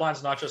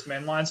sidelines, not just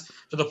main lines,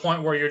 to the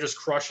point where you're just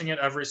crushing it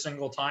every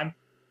single time,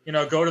 you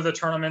know, go to the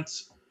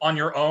tournament on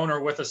your own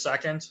or with a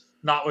second,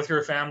 not with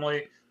your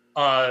family,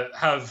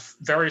 have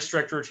very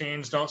strict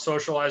routines, don't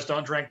socialize,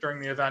 don't drink during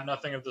the event,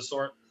 nothing of the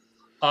sort.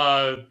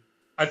 I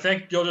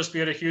think you'll just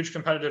be at a huge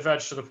competitive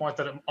edge to the point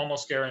that it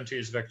almost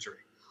guarantees victory.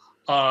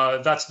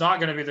 That's not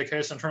going to be the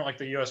case in a tournament like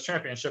the U.S.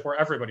 Championship where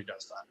everybody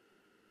does that.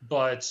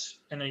 But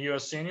in a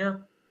U.S.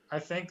 Senior, I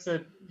think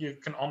that you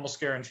can almost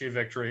guarantee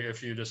victory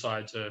if you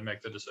decide to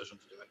make the decision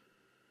to do it.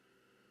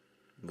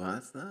 Well,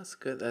 that's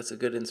good. That's a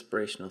good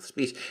inspirational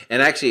speech.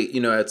 And actually,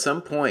 you know, at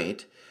some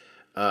point,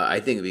 I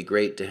think it'd be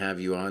great to have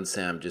you on,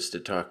 Sam, just to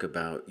talk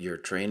about your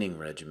training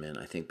regimen.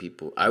 I think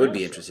I would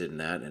be interested in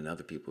that, and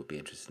other people would be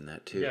interested in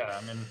that too. Yeah,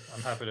 I mean,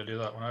 I'm happy to do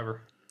that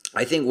whenever.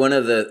 I think one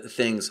of the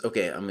things,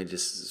 okay, I'm going to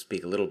just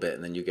speak a little bit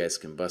and then you guys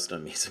can bust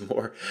on me some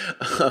more.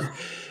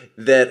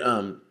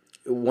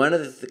 One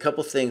of the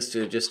couple things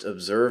to just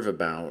observe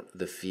about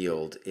the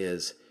field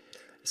is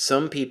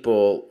some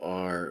people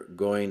are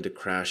going to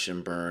crash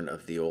and burn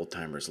of the old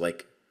timers,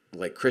 like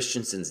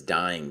Christensen's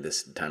dying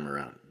this time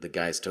around. The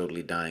guy's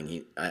totally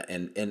dying.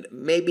 And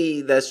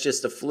maybe that's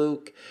just a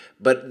fluke,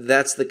 but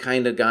that's the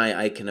kind of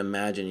guy I can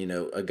imagine, you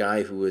know, a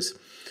guy who was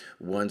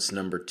once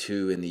number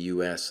 2 in the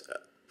U.S.,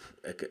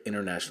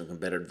 international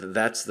competitor.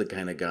 That's the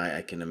kind of guy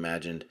I can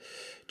imagine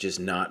just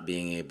not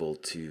being able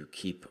to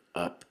keep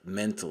up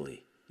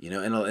mentally, you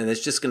know, and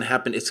it's just going to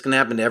happen. It's going to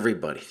happen to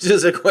everybody. It's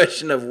just a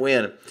question of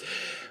when.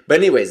 But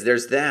anyways,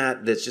 there's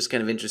that's just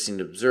kind of interesting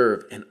to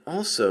observe. And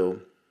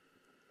also,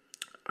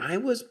 I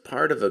was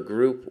part of a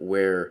group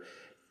where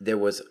there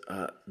was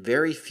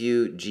very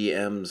few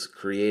GMs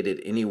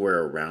created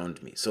anywhere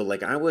around me. So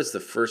like I was the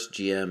first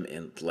GM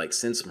in like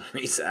since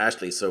Maurice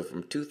Ashley. So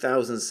from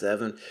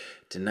 2007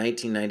 to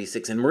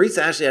 1996. And Maurice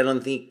Ashley, I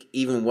don't think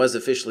even was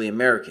officially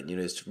American. You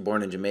know, he's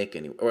born in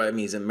Jamaica. Or I mean,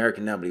 he's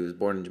American now, but he was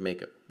born in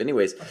Jamaica. But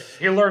anyways.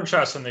 He learned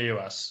chess in the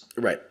U.S.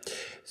 Right.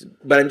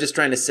 But I'm just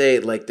trying to say,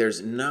 like,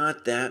 there's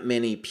not that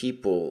many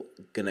people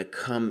going to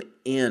come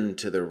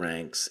into the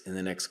ranks in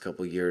the next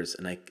couple of years.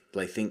 And I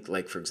think,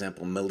 like, for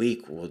example,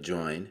 Malik will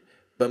join.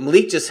 But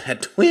Malik just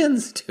had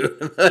twins,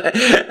 dude.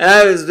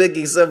 I was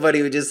thinking somebody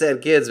who just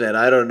had kids, man.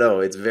 I don't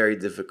know. It's very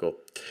difficult.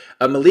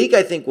 Malik,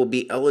 I think, will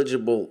be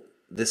eligible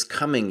this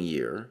coming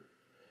year.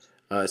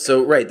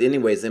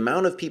 Anyways, the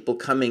amount of people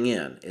coming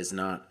in is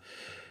not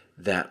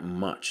that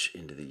much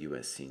into the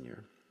U.S.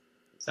 Senior.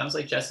 Sounds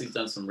like Jesse's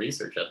done some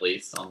research at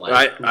least on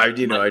like.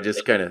 I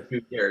just kind of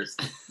 2 years.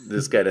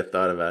 Just kind of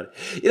thought about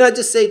it. You know, I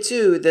just say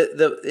too that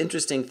the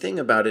interesting thing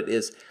about it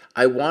is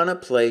I want to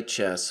play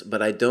chess,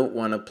 but I don't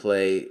want to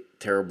play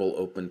terrible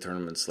open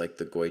tournaments like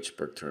the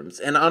Goitsburg tournaments.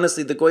 And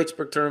honestly, the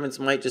Goitsburg tournaments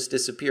might just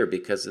disappear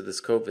because of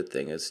this COVID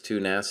thing. It's too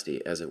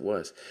nasty as it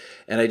was.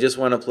 And I just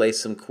want to play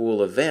some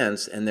cool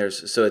events. And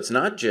so it's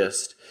not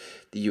just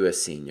the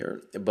U.S.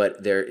 Senior,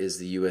 but there is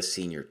the U.S.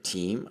 Senior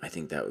team. I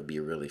think that would be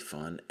really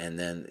fun, and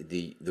then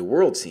the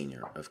World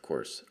Senior, of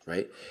course,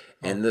 right?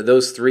 And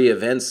those three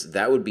events,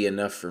 that would be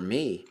enough for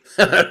me.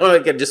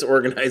 I could just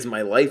organize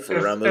my life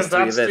around those If three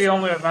that's events. the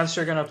only events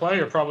you're going to play,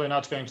 you're probably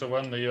not going to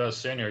win the U.S.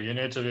 Senior. You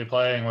need to be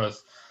playing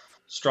with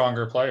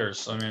stronger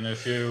players. I mean,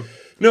 if you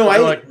No, play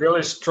like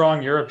really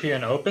strong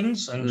European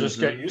Opens and just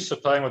Mhm. get used to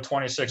playing with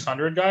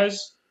 2,600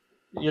 guys,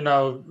 you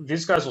know,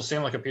 these guys will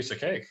seem like a piece of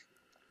cake.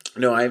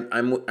 No,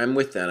 I'm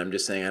with that. I'm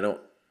just saying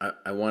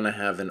I want to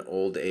have an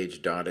old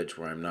age dotage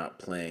where I'm not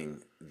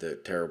playing the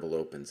terrible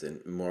opens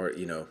and more,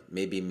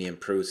 maybe me and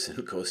Bruce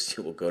and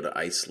Kosti will go to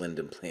Iceland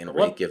and play in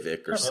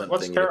Reykjavik or something.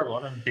 What's terrible?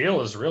 I mean,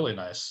 Beal is really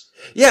nice.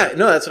 Yeah,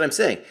 no, that's what I'm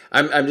saying.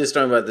 I'm just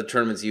talking about the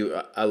tournaments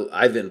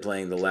I've been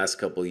playing the last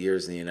couple of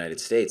years in the United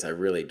States. I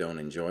really don't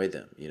enjoy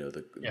them.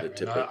 The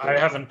typical. I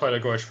haven't played a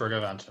Goichberg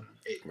event in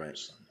 8 Right.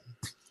 years.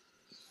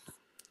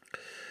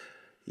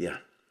 Yeah.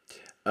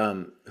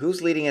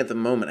 Who's leading at the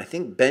moment? I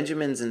think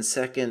Benjamin's in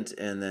second,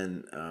 and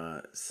then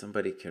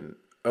somebody can.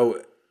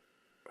 Oh,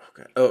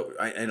 okay. Oh,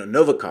 I know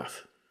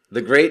Novikov,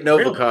 the great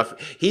Novikov.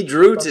 Really? He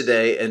drew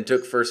today and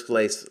took first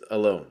place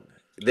alone.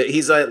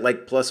 He's at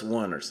like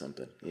 +1 or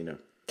something.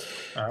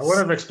 I would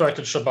have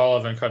expected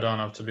Shabalov and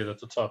Kardanov to be at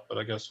the top, but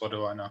I guess what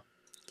do I know?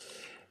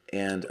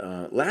 And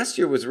last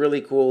year was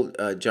really cool.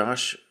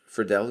 Josh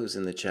Friedel, who's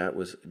in the chat,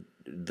 was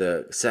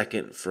the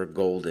second for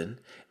Golden.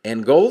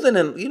 And Golden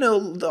and,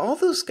 all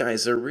those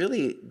guys are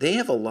really, they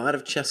have a lot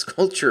of chess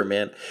culture,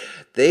 man.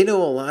 They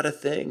know a lot of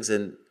things.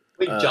 And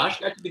wait, Josh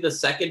got to be the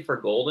second for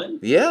Golden?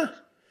 Yeah.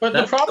 But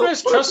the problem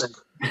is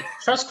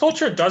chess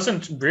culture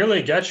doesn't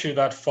really get you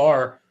that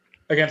far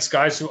against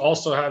guys who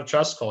also have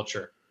chess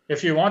culture.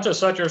 If you want to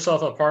set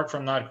yourself apart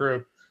from that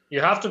group, you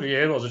have to be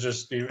able to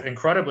just be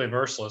incredibly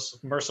merciless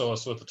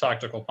with the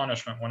tactical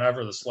punishment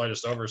whenever the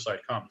slightest oversight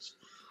comes.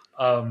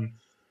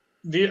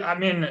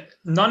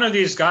 None of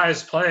these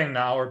guys playing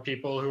now are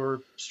people who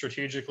are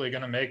strategically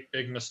going to make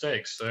big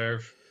mistakes. A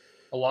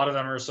lot of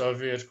them are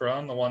Soviet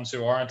grown. The ones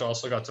who aren't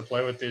also got to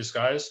play with these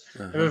guys.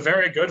 They have a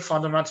very good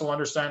fundamental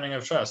understanding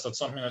of chess. That's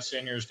something that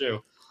seniors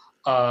do.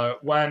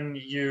 When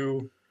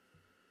you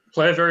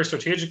play very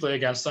strategically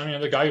against them,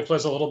 the guy who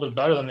plays a little bit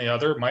better than the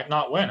other might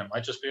not win. It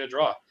might just be a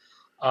draw.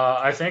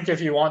 I think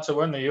if you want to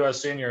win the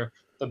U.S. Senior,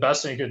 the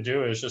best thing you could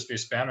do is just be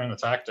spamming the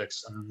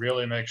tactics and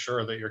really make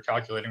sure that you're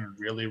calculating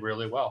really,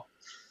 really well.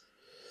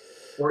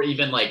 Or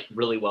even like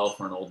really well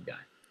for an old guy.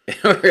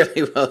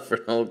 Really well for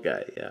an old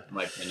guy, yeah.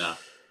 Might be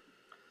enough.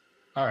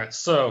 All right,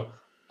 so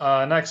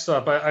next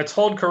up, I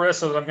told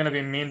Carissa that I'm going to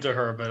be mean to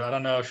her, but I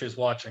don't know if she's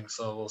watching,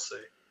 so we'll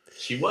see.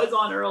 She was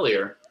on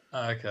earlier.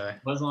 Okay.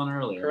 Was on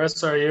earlier.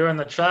 Carissa, are you in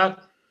the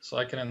chat so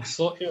I can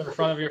insult you in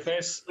front of your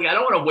face? Like, I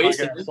don't want to waste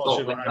an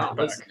insult when not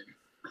listening.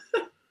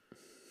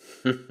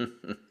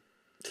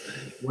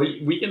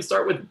 We can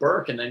start with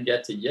Burke and then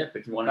get to Yip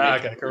if you want to.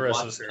 Okay,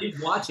 Carissa's here.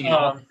 He's watching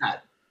all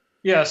that.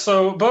 Yeah,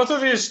 so both of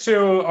these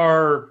two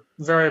are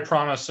very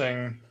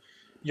promising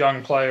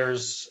young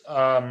players.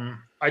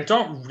 I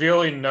don't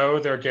really know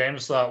their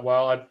games that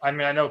well. I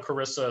know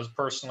Carissa is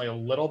personally a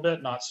little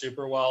bit, not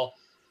super well.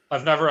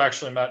 I've never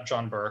actually met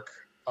John Burke.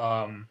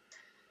 But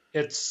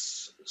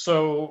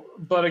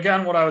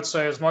again, what I would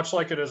say is much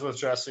like it is with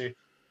Jesse,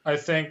 I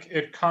think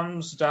it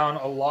comes down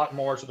a lot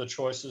more to the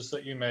choices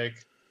that you make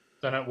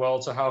than it will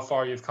to how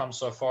far you've come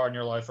so far in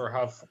your life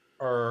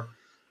or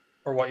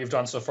what you've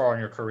done so far in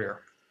your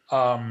career.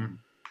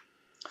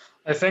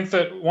 I think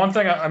that one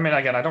thing,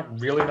 again, I don't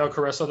really know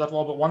Carissa that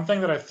well, but one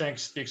thing that I think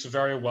speaks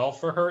very well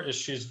for her is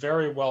she's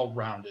very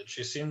well-rounded.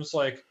 She seems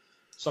like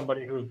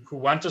somebody who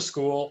went to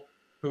school,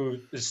 who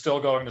is still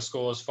going to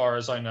school as far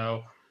as I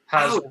know,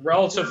 has a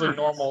relatively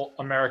normal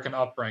American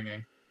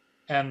upbringing.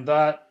 And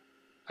that,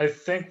 I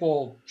think,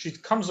 she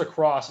comes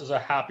across as a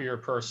happier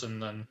person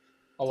than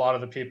a lot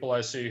of the people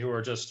I see who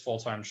are just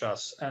full-time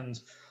chess.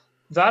 And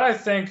that, I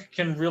think,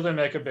 can really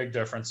make a big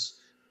difference.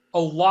 A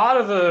lot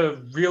of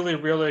the really,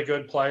 really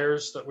good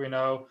players that we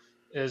know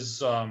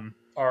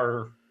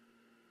are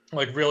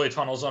like really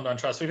tunnel zoned on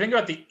chess. If you think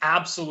about the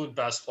absolute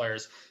best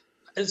players,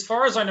 as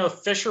far as I know,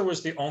 Fischer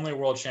was the only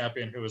world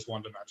champion who was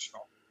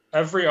one-dimensional.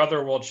 Every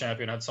other world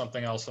champion had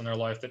something else in their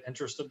life that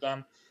interested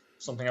them,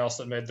 something else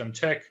that made them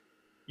tick.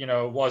 I'm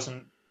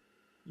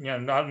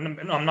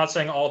not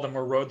saying all of them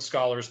were Rhodes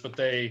Scholars, but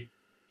they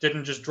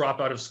didn't just drop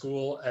out of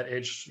school at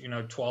age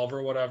 12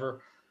 or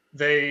whatever.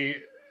 They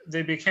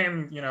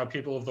became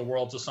people of the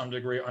world to some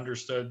degree,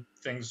 understood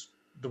things.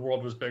 The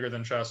world was bigger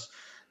than chess.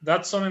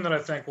 That's something that I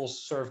think will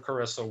serve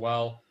Carissa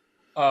well.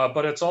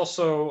 But it's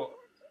also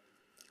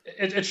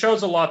it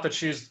shows a lot that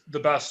she's the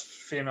best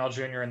female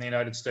junior in the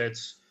United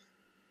States,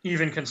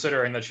 even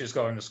considering that she's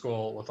going to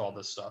school with all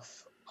this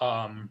stuff.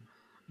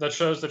 That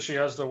shows that she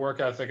has the work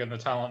ethic and the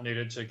talent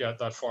needed to get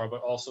that far,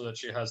 but also that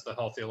she has the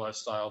healthy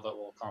lifestyle that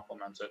will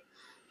complement it.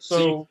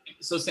 So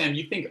Sam,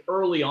 you think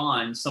early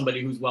on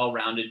somebody who's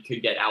well-rounded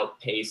could get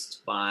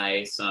outpaced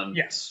by some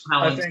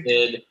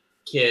talented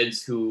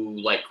kids who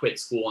like quit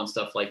school and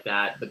stuff like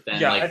that, but then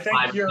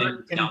 5 years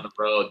down the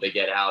road they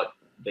get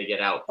they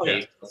get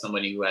outpaced by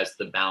somebody who has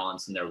the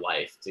balance in their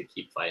life to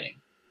keep fighting.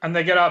 And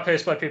they get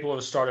outpaced by people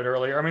who started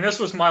earlier. I mean, this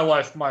was my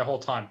life my whole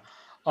time.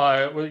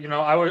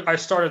 I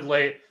started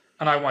late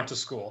and I went to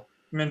school.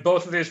 I mean,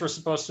 both of these were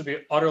supposed to be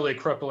utterly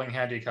crippling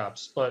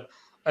handicaps, but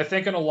I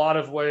think in a lot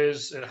of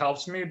ways it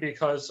helps me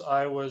because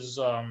I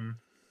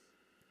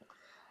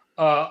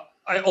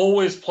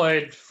always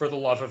played for the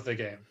love of the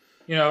game.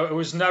 It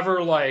was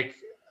never like,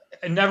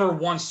 it never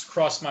once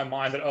crossed my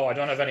mind that, oh, I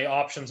don't have any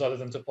options other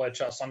than to play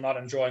chess. I'm not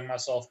enjoying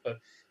myself, but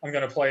I'm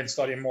going to play and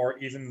study more,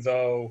 even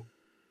though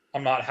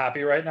I'm not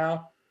happy right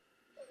now.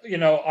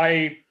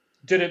 I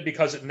did it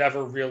because it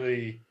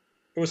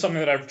was something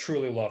that I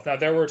truly loved. Now,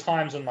 there were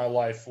times in my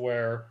life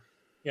where,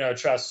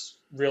 chess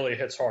really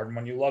hits hard. And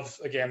when you love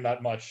a game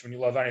that much, when you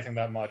love anything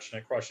that much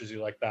and it crushes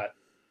you like that,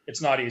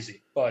 it's not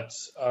easy. But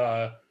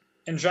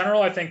in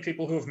general, I think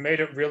people who have made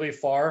it really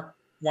far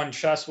when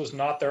chess was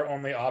not their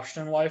only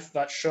option in life,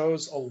 that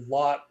shows a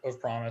lot of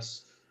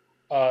promise.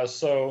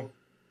 But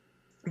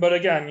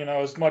again,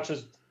 as much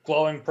as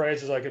glowing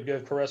praise as I could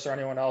give Carissa or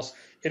anyone else,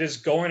 it is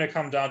going to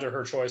come down to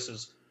her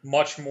choices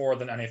much more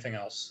than anything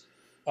else.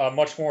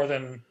 Much more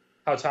than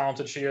how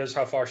talented she is,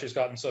 how far she's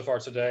gotten so far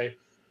today.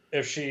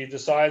 If she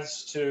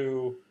decides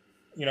to,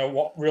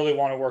 really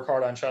want to work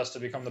hard on chess to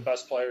become the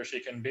best player she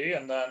can be,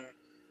 and then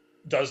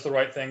does the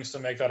right things to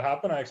make that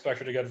happen, I expect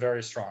her to get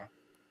very strong.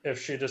 If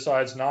she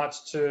decides not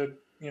to,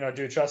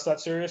 do chess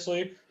that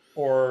seriously,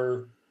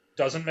 or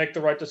doesn't make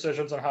the right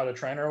decisions on how to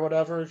train or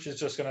whatever, she's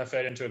just going to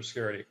fade into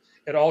obscurity.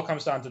 It all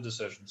comes down to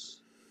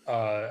decisions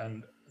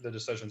and the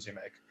decisions you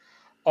make.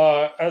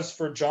 As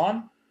for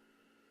John,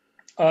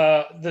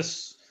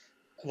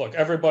 look,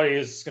 everybody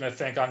is going to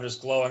think I'm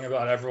just glowing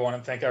about everyone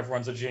and think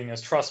everyone's a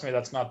genius. Trust me,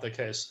 that's not the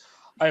case.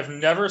 I have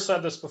never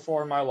said this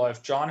before in my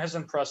life. John has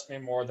impressed me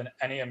more than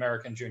any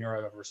American junior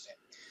I've ever seen.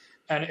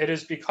 And it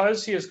is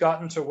because he has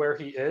gotten to where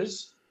he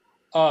is.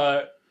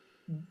 Not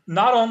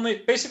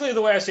only, basically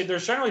the way I see it,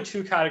 there's generally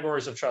two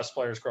categories of chess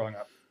players growing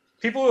up.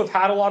 People who have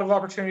had a lot of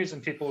opportunities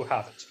and people who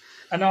haven't.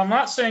 And now I'm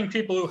not saying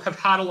people who have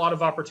had a lot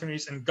of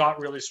opportunities and got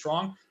really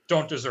strong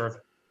don't deserve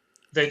it.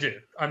 They do.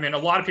 I mean, a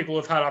lot of people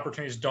who have had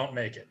opportunities don't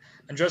make it.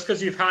 And just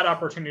because you've had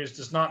opportunities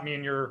does not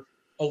mean you're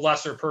a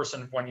lesser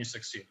person when you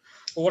succeed.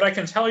 But what I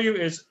can tell you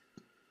is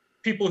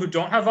people who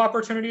don't have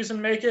opportunities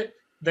and make it,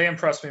 they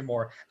impress me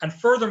more. And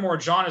furthermore,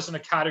 John is in a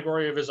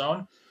category of his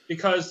own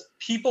because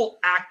people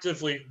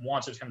actively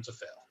wanted him to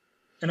fail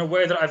in a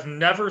way that I've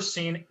never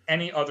seen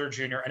any other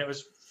junior. And it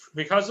was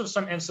because of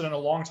some incident a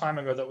long time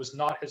ago that was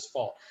not his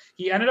fault.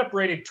 He ended up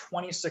rated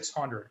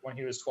 2,600 when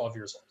he was 12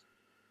 years old.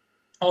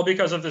 All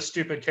because of this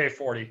stupid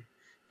K40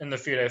 in the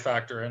FIDE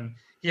factor. And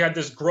he had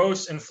this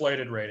gross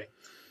inflated rating.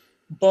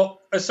 But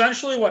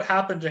essentially what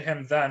happened to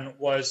him then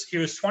was he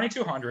was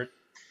 2,200.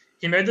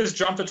 He made this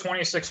jump to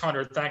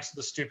 2,600 thanks to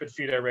the stupid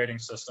FIDE rating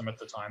system at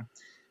the time.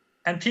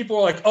 And people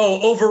were like,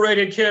 oh,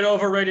 overrated kid,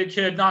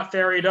 not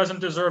fair, he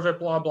doesn't deserve it,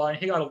 blah, blah. And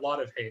he got a lot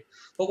of hate.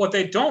 But what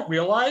they don't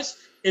realize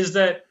is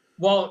that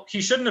while he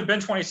shouldn't have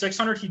been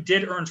 2,600, he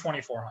did earn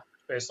 2,400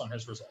 based on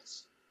his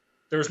results.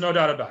 There's no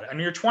doubt about it. And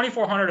you're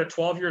 2,400 at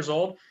 12 years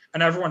old,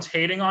 and everyone's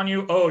hating on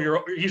you.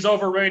 Oh, he's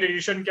overrated. You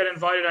shouldn't get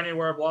invited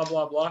anywhere, blah,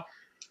 blah, blah.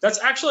 That's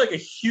actually like a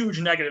huge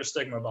negative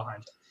stigma behind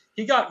him.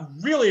 He got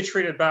really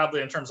treated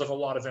badly in terms of a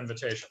lot of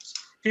invitations.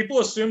 People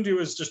assumed he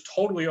was just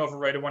totally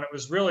overrated when it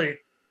was really,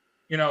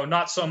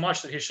 not so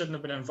much that he shouldn't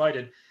have been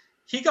invited.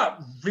 He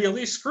got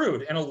really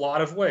screwed in a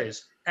lot of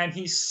ways, and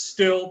he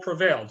still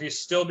prevailed. He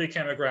still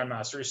became a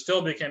grandmaster. He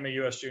still became a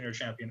U.S. junior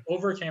champion,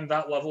 overcame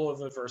that level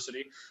of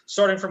adversity,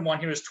 starting from when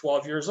he was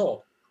 12 years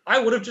old. I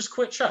would have just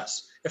quit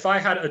chess. If I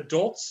had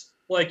adults,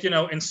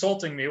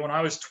 insulting me when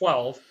I was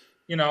 12,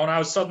 and I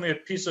was suddenly a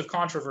piece of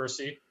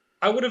controversy,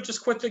 I would have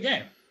just quit the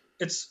game.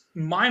 It's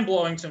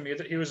mind-blowing to me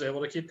that he was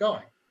able to keep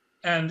going.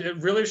 And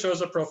it really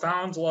shows a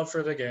profound love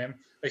for the game,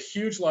 a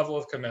huge level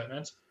of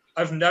commitment.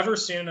 I've never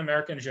seen an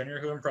American junior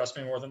who impressed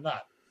me more than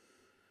that.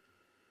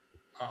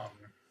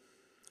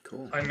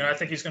 Cool. I mean, I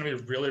think he's going to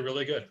be really,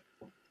 really good.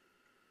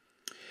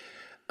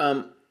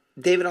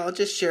 David, I'll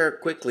just share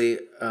quickly.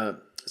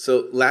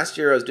 So last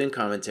year I was doing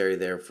commentary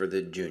there for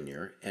the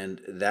junior, and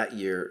that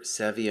year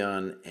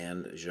Sevian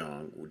and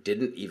Zhang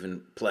didn't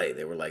even play.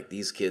 They were like,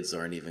 these kids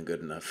aren't even good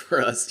enough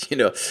for us,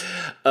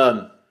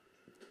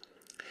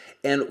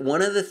 And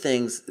one of the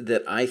things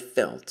that I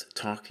felt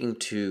talking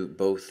to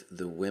both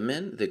the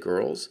women, the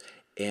girls,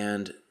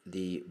 and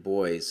the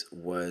boys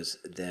was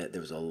that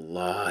there was a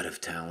lot of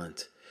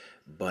talent,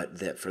 but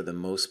that for the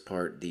most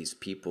part, these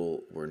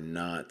people were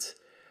not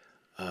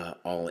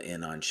all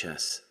in on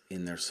chess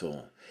in their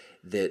soul.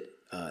 That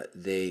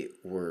they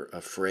were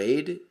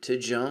afraid to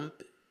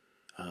jump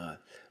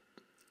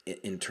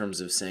in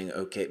terms of saying,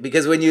 okay,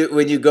 because when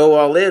you go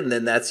all in,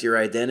 then that's your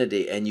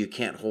identity and you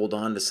can't hold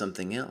on to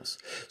something else.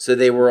 So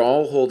they were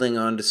all holding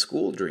on to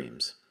school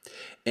dreams.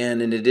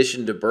 And in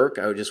addition to Burke,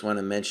 I would just want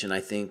to mention, I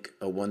think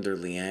Wonder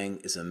Liang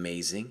is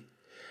amazing.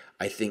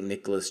 I think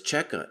Nicholas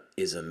Cheka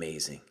is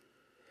amazing.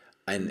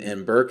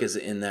 And Burke is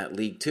in that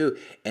league too.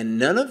 And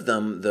none of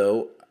them,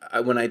 though,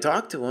 when I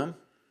talk to them,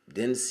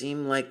 didn't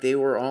seem like they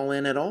were all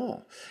in at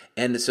all.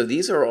 And so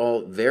these are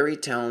all very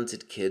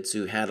talented kids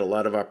who had a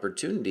lot of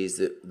opportunities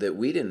that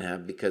we didn't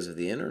have because of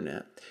the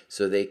internet,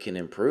 so they can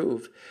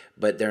improve,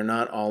 but they're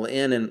not all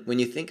in. And when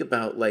you think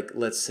about, like,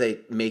 let's say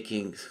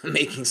making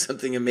making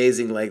something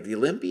amazing like the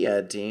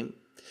Olympiad team,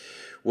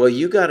 well,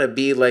 you got to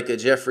be like a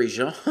Jeffrey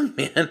Jean,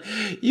 man.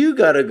 You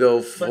got to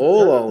go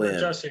full all in.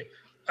 Jesse,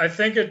 I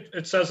think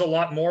it says a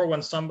lot more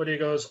when somebody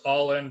goes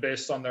all in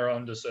based on their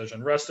own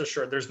decision. Rest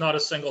assured, there's not a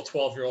single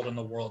 12-year-old in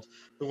the world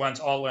who went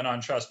all in on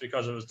chess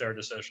because it was their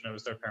decision. It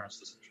was their parents'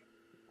 decision.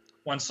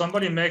 When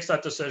somebody makes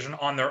that decision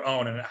on their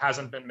own and it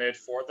hasn't been made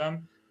for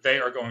them, they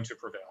are going to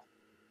prevail.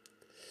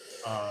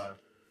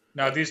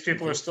 Now, these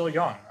people are still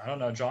young. I don't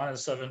know. John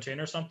is 17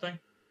 or something.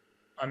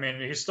 I mean,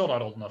 he's still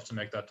not old enough to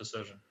make that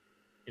decision.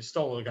 He's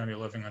still going to be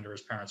living under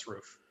his parents'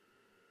 roof.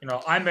 You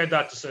know, I made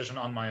that decision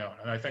on my own,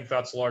 and I think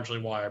that's largely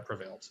why I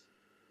prevailed.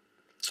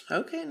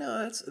 Okay,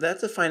 no,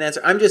 that's a fine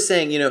answer. I'm just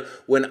saying,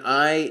 when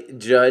I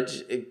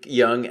judge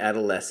young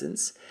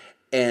adolescents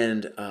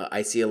and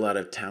I see a lot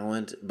of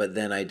talent, but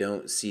then I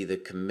don't see the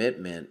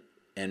commitment,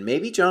 and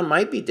maybe John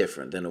might be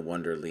different than a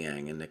Wonder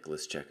Liang and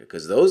Nicholas Cheka,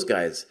 because those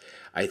guys,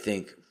 I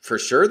think for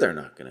sure they're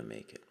not going to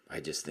make it. I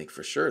just think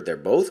for sure they're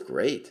both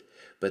great,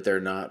 but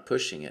they're not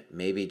pushing it.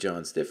 Maybe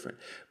John's different,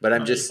 but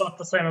I'm just. You thought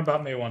the same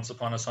about me once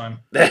upon a time.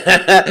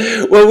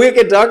 Well, we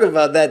could talk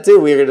about that too.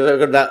 We were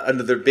talking about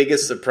under their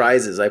biggest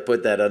surprises. I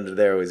put that under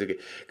there always,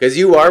 because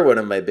you are one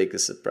of my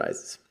biggest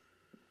surprises.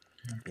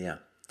 Yeah.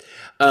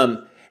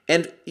 And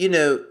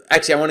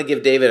actually, I want to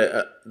give David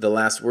the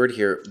last word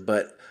here,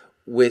 but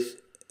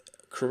with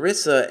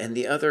Carissa and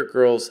the other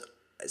girls,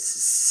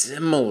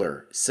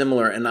 similar,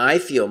 and I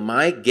feel,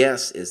 my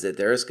guess is that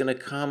there's going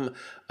to come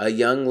a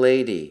young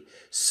lady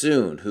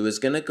soon who is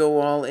going to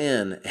go all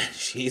in, and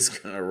she's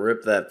going to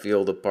rip that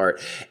field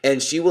apart,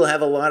 and she will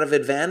have a lot of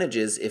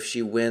advantages if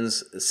she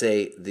wins,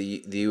 say,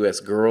 the U.S.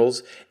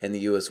 girls and the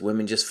U.S.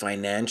 women, just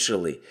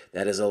financially.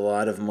 That is a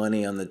lot of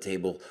money on the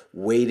table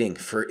waiting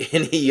for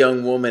any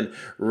young woman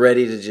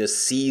ready to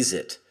just seize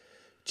it.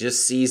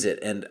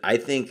 And I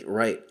think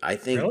really? I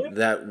think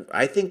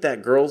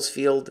that girls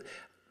field,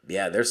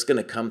 yeah,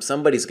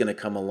 somebody's going to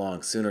come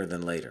along sooner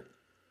than later.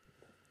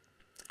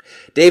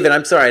 David,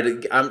 I'm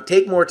sorry.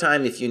 Take more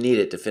time if you need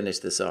it to finish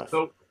this off.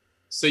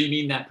 So you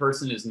mean that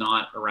person is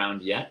not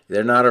around yet?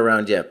 They're not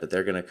around yet, but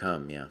they're going to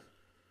come, yeah.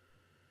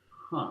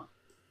 Huh.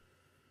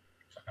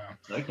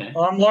 Okay.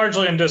 Well, I'm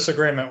largely in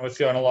disagreement with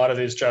you on a lot of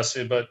these,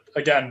 Jesse. But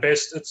again,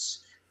 it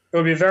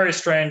would be very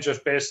strange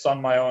if, based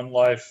on my own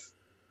life,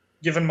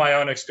 given my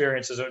own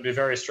experiences, it would be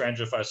very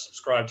strange if I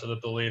subscribed to the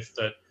belief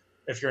that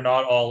if you're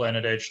not all in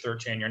at age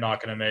 13, you're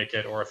not going to make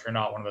it, or if you're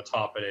not one of the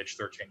top at age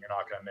 13, you're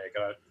not going to make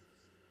it.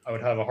 I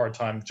would have a hard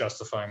time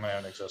justifying my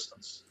own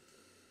existence.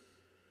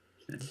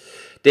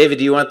 David,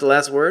 do you want the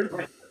last word?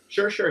 Right.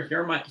 Sure.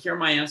 Here are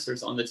my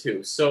answers on the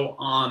two. So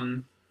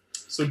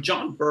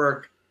John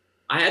Burke,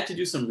 I had to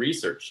do some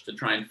research to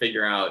try and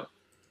figure out,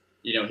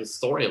 his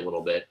story a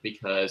little bit,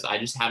 because I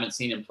just haven't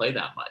seen him play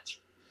that much.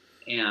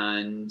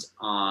 And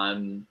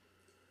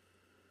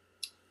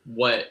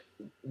what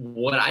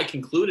I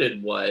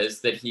concluded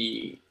was that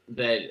he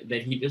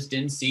just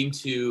didn't seem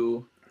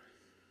to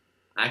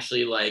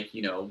actually,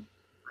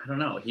 I don't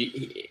know.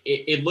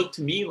 It looked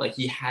to me like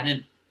he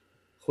hadn't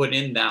put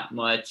in that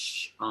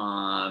much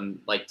time,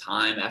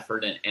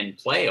 effort, and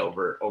play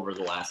over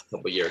the last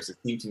couple of years. It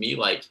seemed to me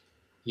like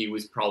he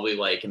was probably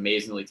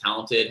amazingly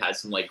talented, had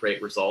some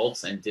great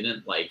results, and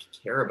didn't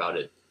care about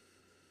it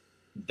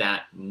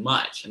that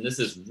much. And this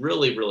is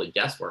really, really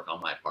guesswork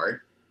on my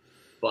part.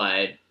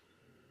 But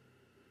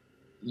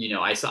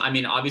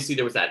obviously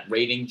there was that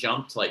rating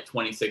jump to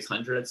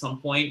 2,600 at some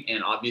point,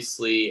 and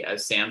obviously,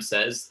 as Sam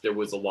says, there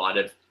was a lot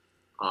of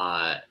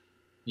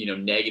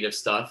negative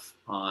stuff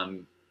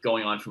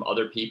going on from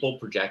other people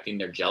projecting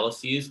their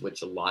jealousies,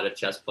 which a lot of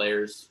chess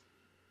players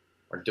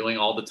are doing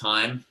all the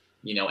time.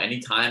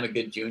 Anytime a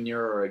good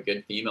junior or a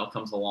good female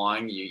comes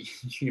along, you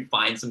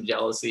find some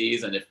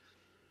jealousies, and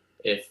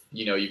if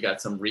you've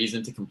got some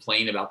reason to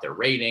complain about their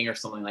rating or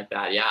something like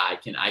that, yeah, I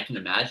can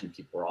imagine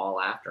people are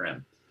all after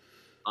him.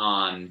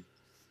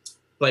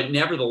 But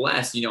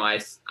nevertheless,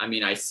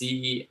 I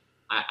see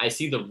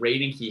the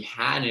rating he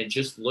had, and it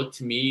just looked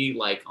to me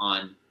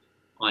on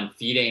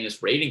FIDE and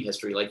his rating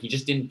history, he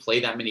just didn't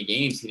play that many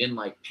games. He didn't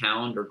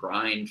pound or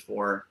grind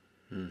for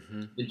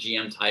the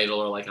GM title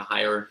or a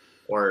higher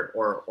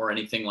or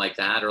anything like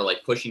that, or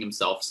pushing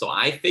himself. So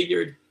I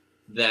figured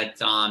that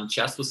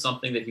chess was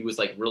something that he was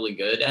really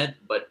good at,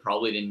 but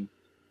probably didn't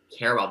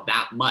care about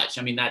that much.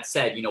 I mean, that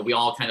said, we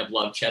all kind of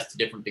love chess to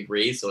different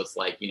degrees. So it's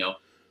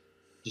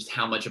just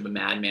how much of a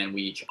madman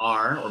we each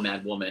are, or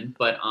madwoman.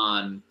 But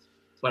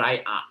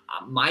I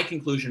my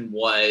conclusion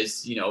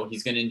was,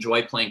 he's going to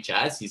enjoy playing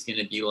chess. He's going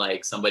to be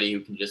somebody who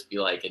can just be a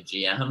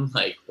GM,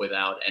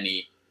 without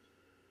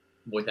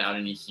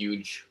any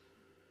huge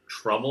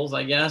troubles,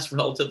 I guess,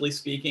 relatively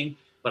speaking.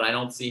 But I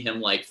don't see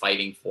him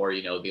fighting for,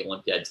 the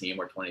Olympiad team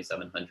or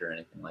 2,700 or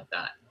anything like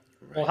that.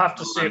 Right. We'll have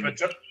to see, but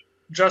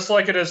just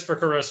like it is for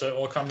Carissa, it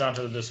will come down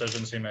to the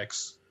decisions he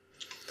makes.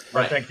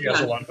 I think he has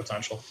Yeah. a lot of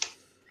potential.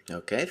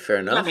 Okay, fair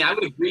Yeah, enough. I mean, I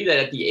would agree that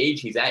at the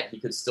age he's at, he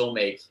could still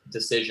make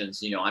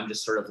decisions. I'm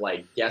just sort of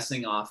like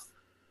guessing off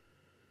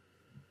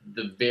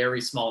the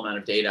very small amount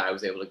of data I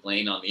was able to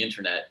glean on the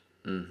internet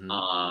in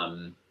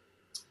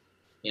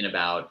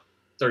about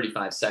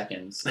 35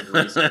 seconds of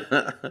research.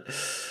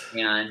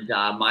 And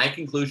my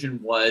conclusion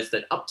was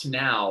that up to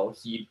now,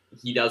 he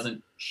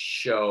doesn't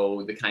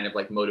show the kind of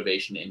like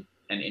motivation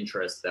and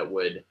interest that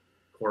would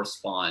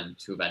correspond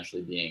to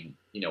eventually being,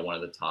 one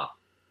of the top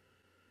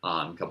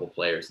couple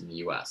players in the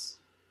U.S.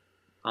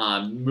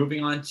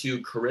 Moving on to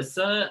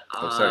Carissa,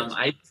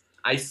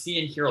 I see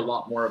and hear a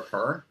lot more of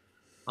her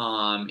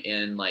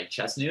in like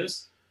chess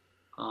news,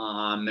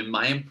 and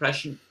my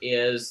impression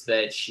is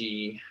that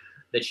she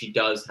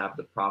does have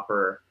the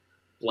proper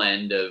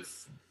blend of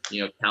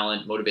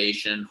talent,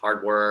 motivation,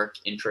 hard work,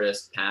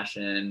 interest,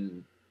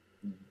 passion,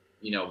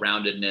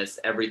 roundedness,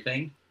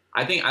 everything.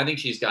 I think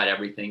she's got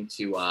everything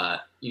to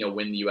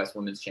win the U.S.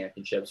 Women's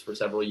Championships for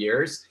several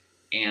years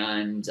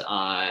and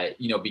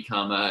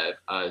become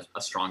a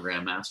strong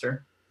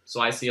grandmaster.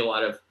 So I see a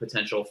lot of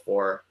potential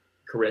for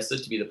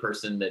Carissa to be the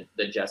person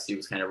that Jesse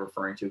was kind of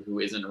referring to, who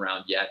isn't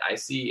around yet. I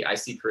see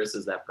Carissa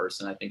as that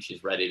person. I think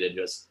she's ready to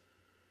just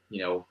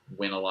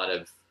win a lot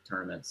of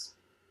tournaments.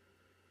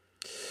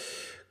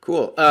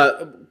 Cool.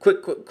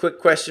 Quick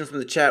question from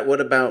the chat.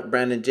 What about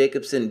Brandon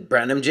Jacobson?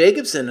 Brandon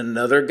Jacobson,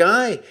 another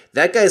guy.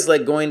 That guy's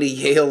like going to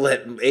Yale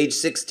at age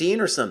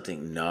 16 or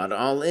something. Not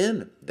all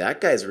in.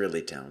 That guy's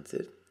really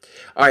talented.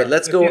 All right,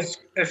 let's go.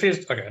 If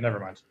he's okay, never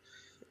mind.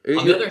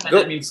 On the other hand,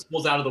 that means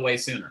school's out of the way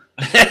sooner.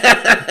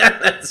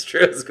 That's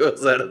true.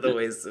 School's out of the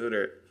way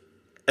sooner.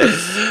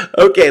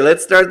 Okay,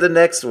 let's start the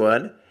next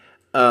one.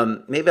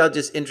 Maybe I'll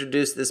just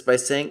introduce this by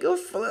saying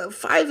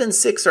 5 and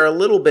 6 are a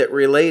little bit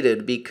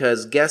related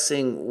because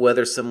guessing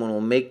whether someone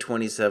will make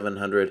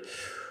 2,700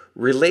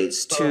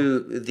 relates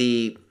to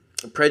the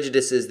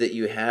prejudices that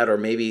you had or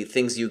maybe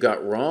things you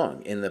got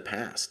wrong in the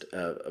past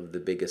of the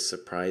biggest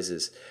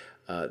surprises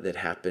that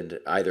happened,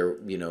 either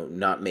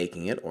not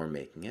making it or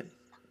making it.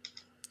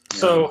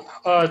 So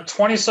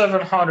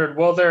 2,700,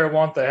 will they or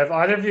won't they? Have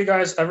either of you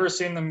guys ever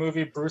seen the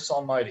movie Bruce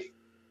Almighty?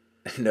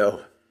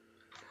 No.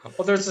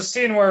 Well, there's a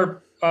scene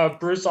where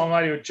Bruce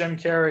Almighty with Jim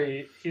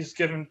Carrey, he's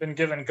been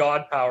given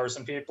God powers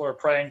and people are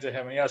praying to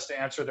him and he has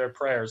to answer their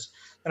prayers.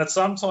 And at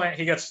some point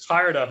he gets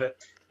tired of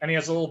it and he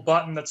has a little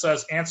button that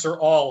says answer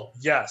all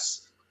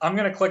yes. I'm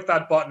going to click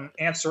that button,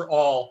 answer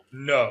all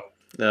no.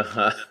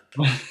 Uh-huh.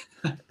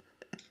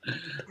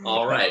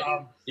 All right.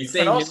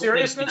 In all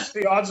seriousness,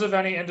 the odds of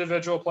any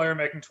individual player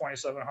making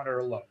 2,700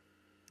 are low.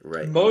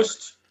 Right.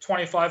 Most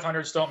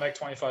 2,500s don't make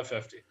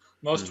 2,550.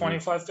 Most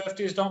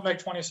 2,550s don't make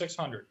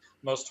 2,600.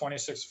 Most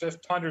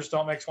 2,600s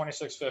don't make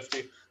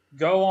 2,650.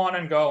 Go on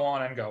and go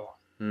on and go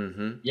on.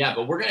 Mm-hmm. Yeah,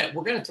 but we're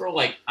gonna throw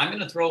I'm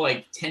gonna throw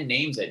 10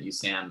 names at you,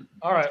 Sam.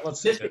 All right,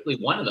 let's see. Typically,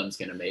 one of them's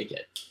gonna make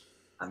it.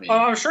 I mean,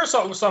 I'm sure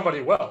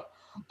somebody will.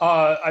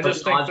 I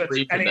just think that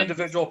any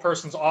individual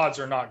person's odds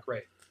are not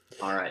great.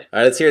 All right. All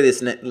right, let's hear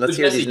this. Let's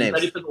hear these names.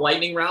 Ready for the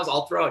lightning rounds?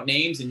 I'll throw out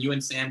names, and you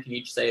and Sam can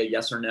each say a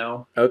yes or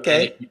no.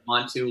 Okay. And if you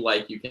want to,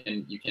 you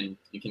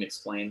can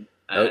explain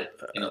in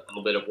a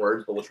little bit of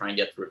words, but we'll try and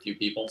get through a few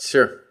people.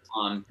 Sure.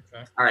 Okay.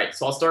 All right.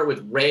 So I'll start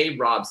with Ray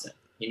Robson.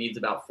 He needs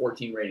about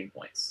 14 rating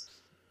points.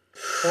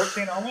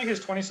 14 only? He's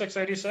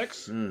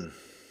 2,686?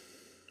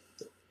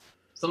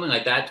 Something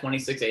like that.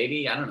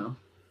 2,680. I don't know.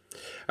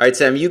 All right,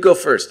 Sam, you go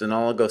first, and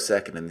I'll go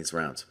second in these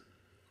rounds.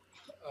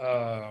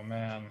 Oh,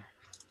 man.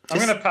 I'm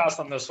going to pass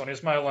on this one.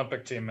 He's my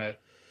Olympic teammate.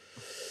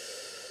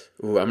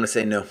 Ooh, I'm going to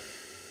say no.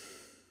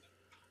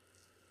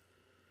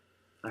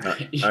 All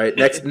right.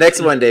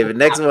 Next one, David.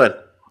 Next one.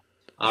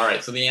 All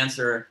right. So the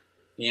answer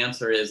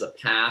is a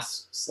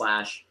pass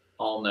 /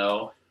 all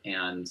no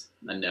and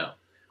a no.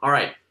 All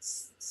right.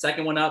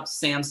 Second one up,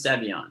 Sam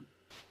Sevion.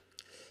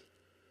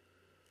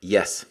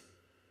 Yes.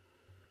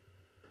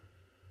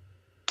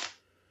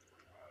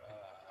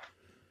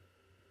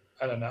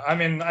 I don't know. I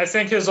mean, I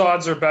think his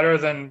odds are better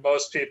than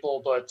most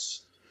people, but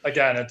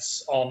again,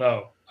 it's all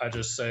no. I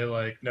just say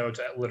no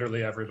to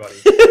literally everybody.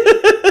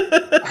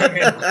 I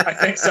mean, I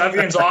think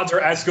Sevion's odds are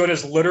as good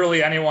as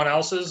literally anyone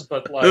else's,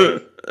 but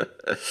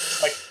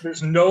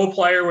there's no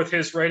player with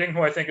his rating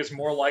who I think is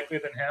more likely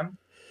than him.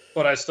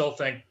 But I still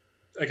think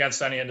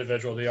against any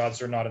individual, the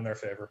odds are not in their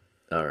favor.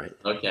 All right.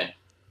 Okay.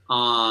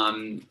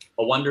 A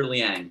Wonder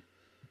Liang.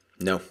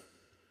 No.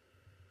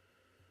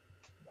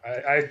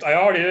 I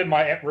already did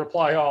my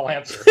reply all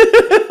answer.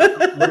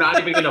 We're not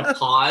even going to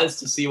pause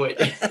to see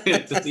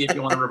if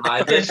you want to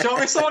revise it. Show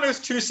me someone who's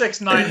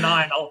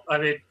 2,699.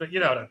 But you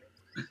know what I mean.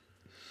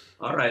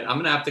 All right, I'm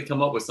going to have to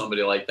come up with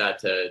somebody like that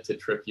to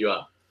trip you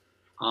up.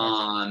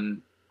 All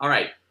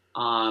right,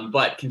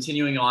 but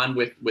continuing on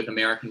with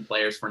American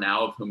players for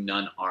now, of whom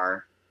none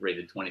are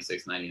rated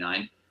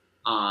 2,699.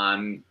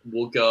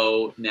 We'll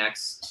go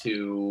next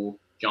to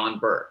John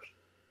Burke.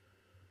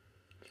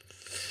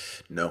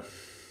 No.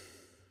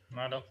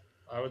 No,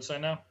 I would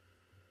say no.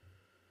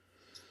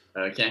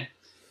 Okay.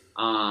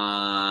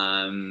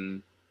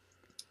 Carissa,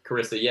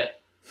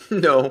 yet?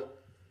 No.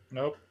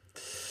 Nope.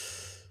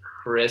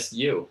 Chris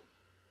Yu.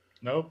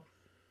 Nope.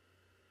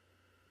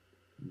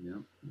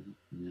 No.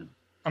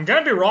 I'm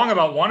going to be wrong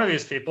about one of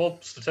these people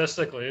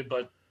statistically,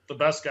 but the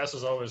best guess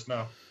is always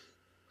no.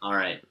 All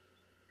right.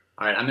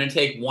 I'm going to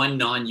take one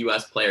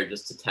non-U.S. player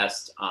just to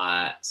test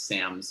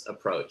Sam's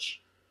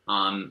approach.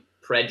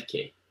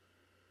 Predke.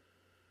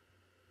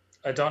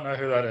 I don't know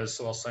who that is,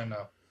 so I'll say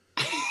no.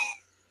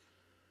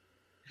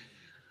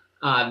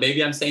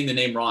 Maybe I'm saying the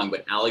name wrong,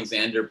 but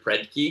Alexander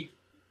Predke.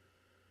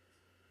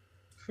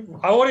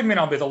 What do you mean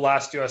I'll be the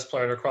last U.S.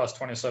 player to cross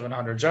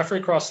 2,700? Jeffrey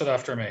crossed it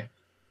after me.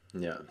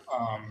 Yeah.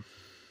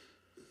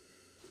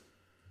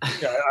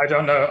 Yeah, I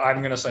don't know. I'm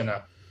going to say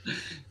no.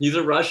 He's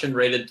a Russian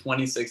rated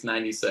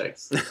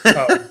 2696.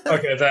 Oh,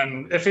 okay,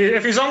 then if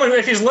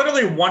he's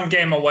literally one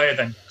game away,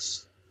 then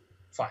yes,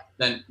 fine.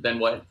 Then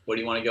what? What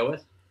do you want to go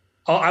with?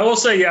 I will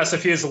say yes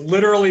if he is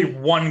literally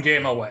one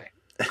game away.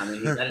 I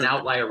mean, he's at an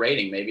outlier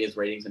rating. Maybe his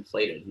rating's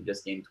inflated. He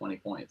just gained 20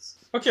 points.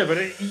 Okay, but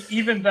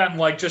even then,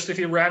 like, just if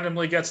he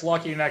randomly gets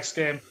lucky next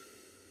game,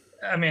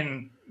 I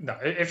mean, no.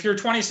 If you're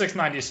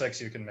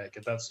 2696, you can make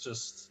it. That's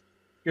just,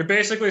 you're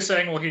basically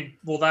saying, well,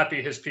 will that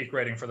be his peak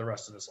rating for the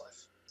rest of his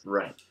life?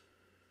 Right.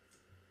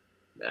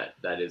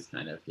 That is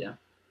kind of, yeah.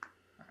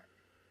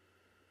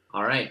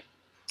 All right.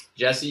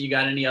 Jesse, you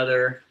got any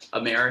other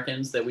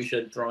Americans that we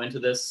should throw into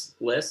this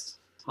list?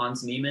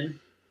 Hans Niemann?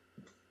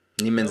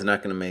 Niemann's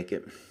not going to make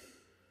it.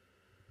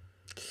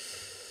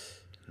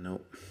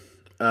 Nope.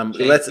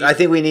 I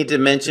think we need to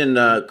mention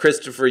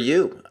Christopher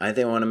Yu. I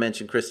think I want to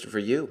mention Christopher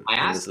Yu. I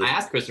asked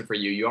Christopher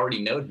Yu. You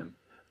already know him.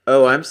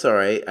 Oh, I'm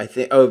sorry.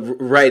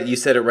 Right. You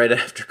said it right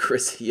after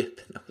Chris Yip,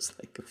 and I was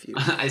like confused.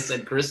 I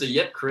said Chris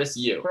Yip, Chris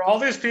Yu. For all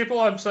these people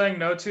I'm saying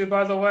no to,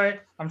 by the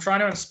way, I'm trying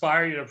to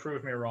inspire you to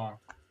prove me wrong.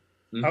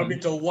 Mm-hmm. I would be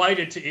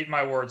delighted to eat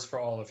my words for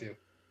all of you.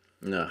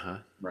 Uh-huh.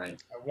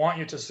 Right. I want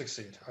you to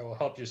succeed. I will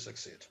help you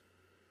succeed.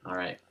 All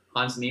right.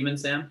 Hans Niemann,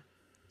 Sam?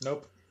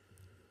 Nope.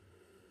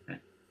 Okay.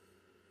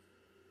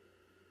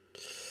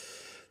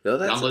 No,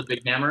 Jan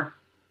Ludwig Hammer?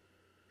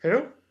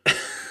 Who?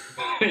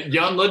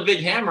 Jan Ludwig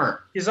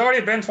Hammer. He's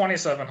already been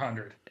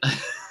 2,700.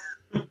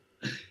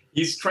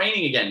 He's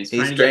training again.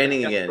 He's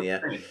training again, yeah.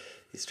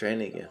 He's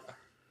training again.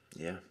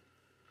 Yeah.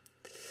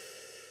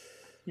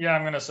 Yeah,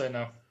 I'm going to say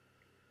no.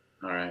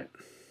 All right.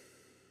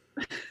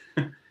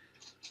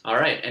 All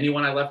right.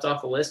 Anyone I left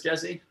off the list,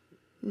 Jesse?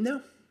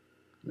 No,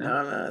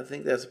 I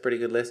think that's a pretty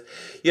good list.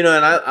 And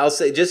I'll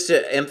say, just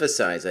to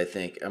emphasize, I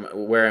think,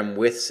 where I'm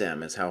with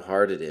Sam is how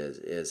hard it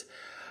is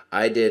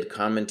I did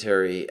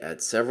commentary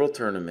at several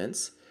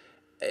tournaments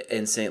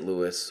in St.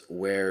 Louis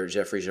where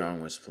Jeffrey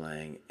Zhang was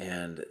playing,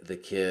 and the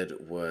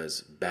kid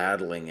was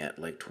battling at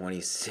like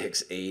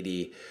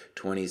 2680,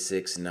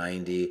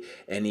 2690,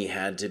 and he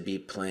had to be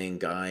playing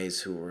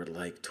guys who were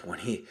like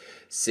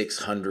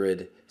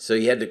 2600, so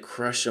he had to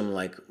crush them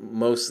like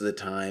most of the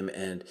time,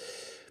 and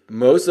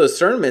most of those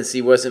tournaments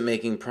he wasn't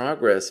making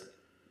progress,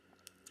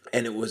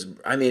 and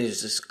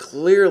it's just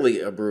clearly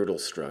a brutal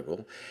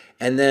struggle.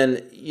 And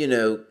then,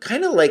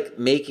 kind of like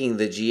making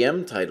the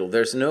GM title,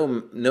 there's no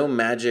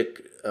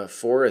magic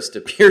forest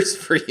appears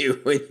for you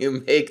when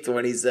you make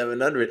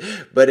 2,700,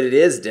 but it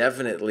is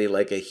definitely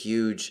like a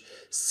huge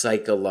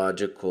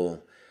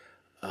psychological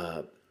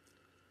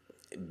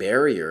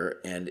barrier,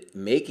 and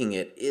making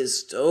it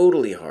is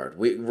totally hard.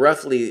 We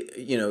roughly,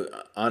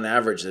 on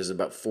average, there's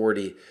about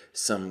 40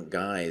 some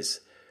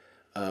guys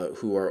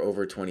who are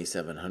over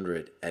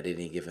 2,700 at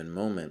any given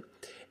moment.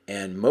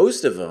 And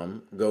most of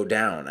them go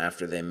down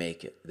after they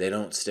make it. They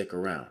don't stick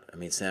around. I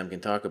mean, Sam can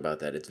talk about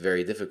that. It's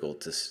very difficult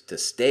to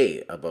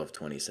stay above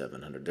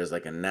 2,700. There's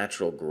like a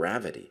natural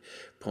gravity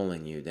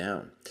pulling you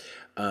down.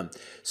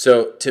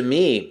 So to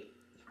me,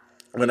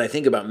 when I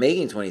think about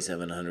making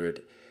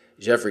 2,700,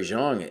 Jeffrey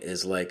Zhang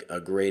is like a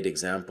great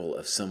example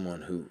of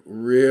someone who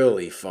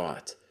really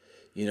fought,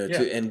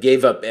 and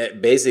gave up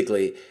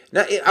basically.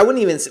 Now, I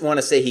wouldn't even want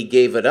to say he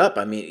gave it up.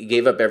 I mean, he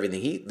gave up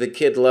everything. The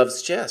kid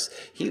loves chess.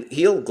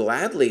 He'll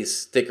gladly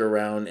stick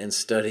around and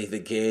study the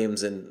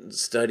games and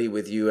study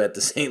with you at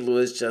the St.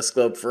 Louis Chess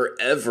Club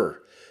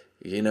forever,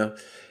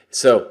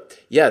 So,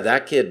 yeah,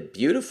 that kid,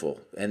 beautiful.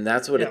 And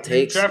that's what it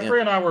takes. Jeffrey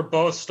and I were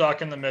both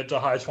stuck in the mid to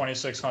high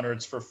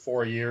 2,600s for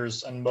 4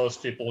 years, and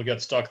most people get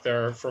stuck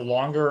there for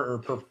longer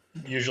or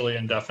usually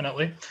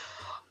indefinitely.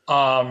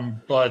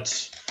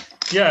 But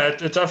yeah,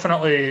 it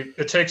definitely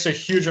takes a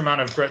huge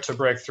amount of grit to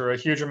break through, a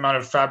huge amount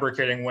of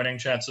fabricating winning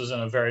chances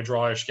in a very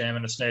drawish game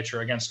in its nature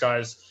against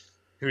guys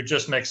who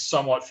just make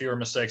somewhat fewer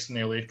mistakes than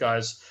the elite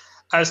guys.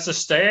 As to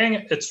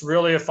staying, it's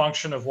really a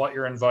function of what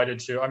you're invited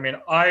to. I mean,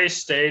 I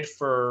stayed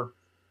for,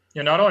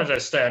 not only did I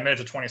stay, I made it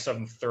to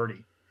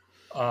 2,730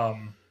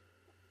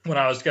 when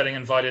I was getting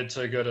invited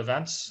to good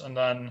events. And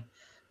then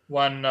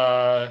when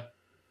I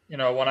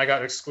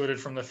got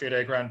excluded from the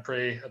FIDE Grand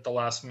Prix at the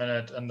last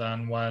minute, and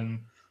then when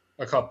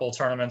a couple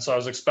tournaments I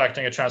was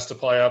expecting a chance to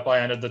play up, I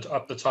ended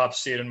up the top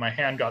seed and my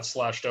hand got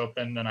slashed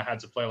open and I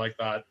had to play like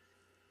that.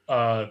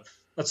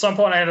 At some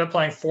point, I ended up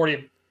playing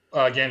 40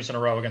 games in a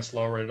row against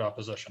lower-rated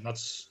opposition.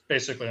 That's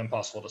basically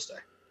impossible to stay.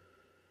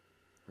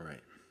 Right.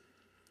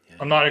 Yeah.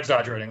 I'm not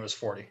exaggerating. It was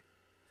 40.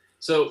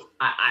 So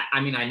I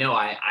mean, I know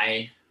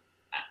I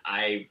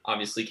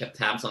obviously kept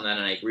tabs on that,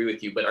 and I agree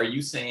with you. But are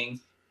you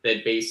saying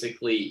that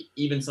basically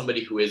even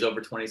somebody who is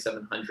over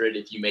 2,700,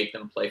 if you make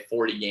them play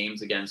 40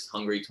 games against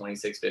hungry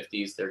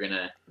 2,650s, they're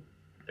gonna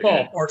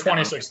or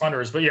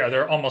 2,600s, but yeah,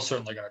 they're almost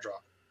certainly gonna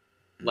drop.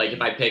 Like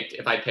if I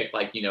picked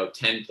like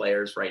 10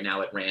 players right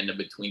now at random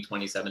between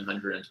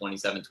 2,700 and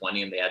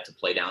 2,720, and they had to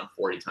play down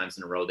 40 times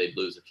in a row, they'd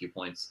lose a few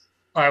points.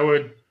 I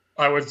would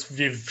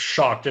be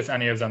shocked if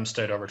any of them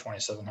stayed over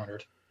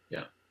 2,700.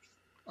 Yeah.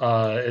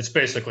 It's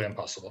basically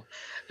impossible.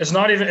 It's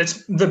not even.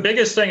 It's the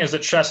biggest thing is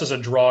that chess is a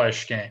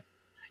drawish game.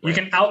 You Right.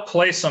 can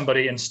outplay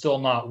somebody and still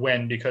not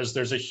win because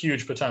there's a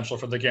huge potential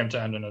for the game to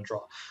end in a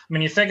draw. I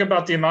mean, you think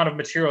about the amount of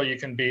material you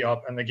can be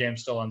up and the game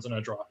still ends in a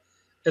draw.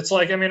 It's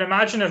like, I mean,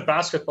 imagine if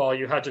basketball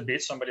you had to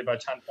beat somebody by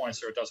 10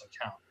 points or it doesn't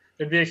count.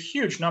 There'd be a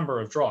huge number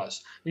of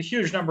draws, a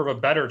huge number of a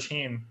better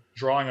team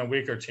drawing a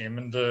weaker team,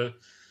 and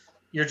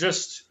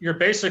you're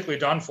basically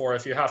done for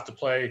if you have to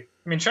play.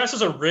 I mean, chess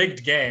is a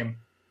rigged game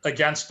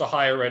against the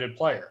higher rated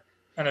player.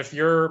 And if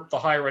you're the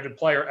higher rated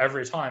player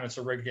every time, it's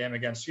a rigged game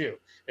against you.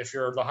 If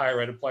you're the higher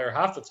rated player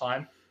half the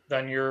time,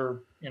 then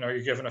you're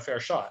given a fair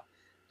shot.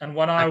 And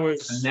when I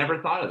never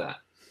thought of that.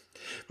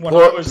 When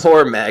I was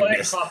poor playing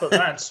Magnus. top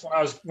events,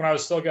 when I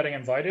was still getting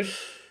invited,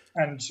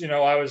 and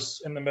I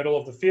was in the middle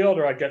of the field,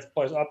 or I'd get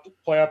play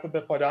up a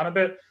bit, play down a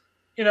bit.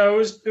 It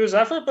was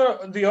effort,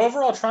 but the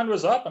overall trend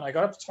was up, and I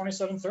got up to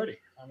 27-30.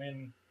 I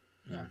mean,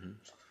 yeah.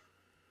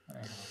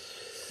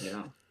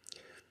 Yeah.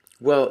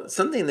 Well,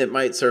 something that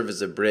might serve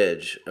as a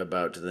bridge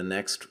about to the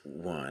next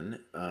one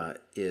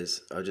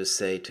is, I'll just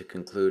say to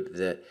conclude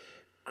that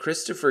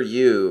Christopher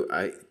Yu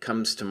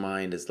comes to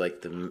mind as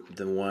like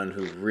the one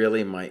who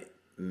really might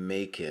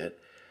make it.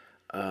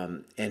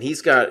 And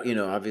he's got,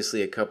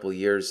 obviously a couple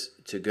years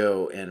to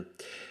go. And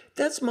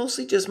that's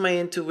mostly just my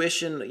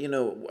intuition.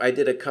 I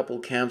did a couple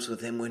camps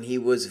with him when he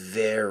was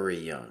very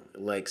young,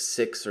 like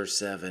 6 or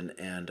 7,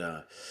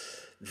 and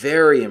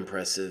very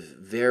impressive,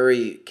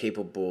 very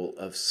capable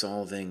of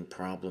solving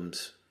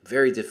problems,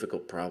 very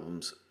difficult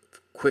problems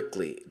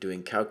quickly,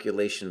 doing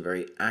calculation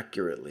very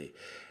accurately.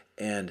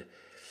 And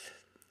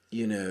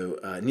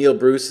Neil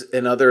Bruce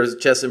and other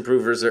chess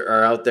improvers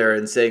are out there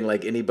and saying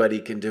like anybody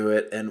can do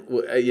it. And,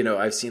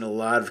 I've seen a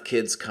lot of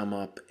kids come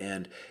up,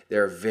 and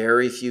there are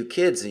very few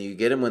kids, and you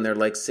get them when they're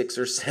like 6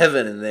 or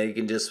 7, and they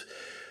can just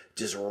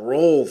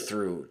roll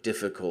through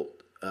difficult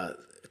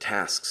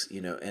tasks,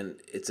 and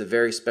it's a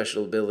very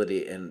special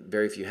ability, and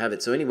very few have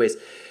it. So anyways,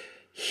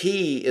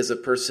 he is a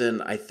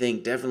person I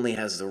think definitely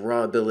has the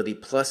raw ability,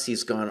 plus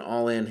he's gone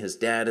all in. His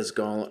dad has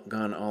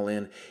gone all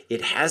in.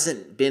 It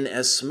hasn't been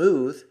as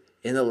smooth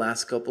in the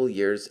last couple of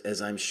years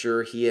as I'm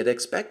sure he had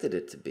expected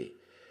it to be.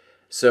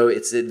 So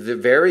it's a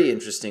very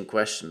interesting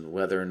question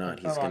whether or not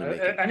he's going to make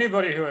it.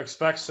 Anybody who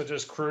expects to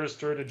just cruise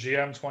through to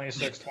GM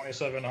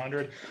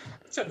 2,700,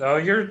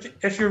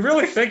 if you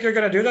really think you're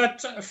going to do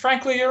that,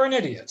 frankly, you're an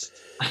idiot.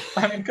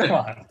 I mean, come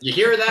on. You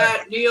hear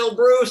that, Neil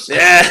Bruce?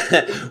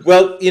 Yeah.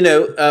 Well,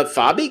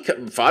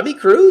 Fabi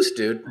cruised,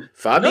 dude.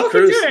 Fabi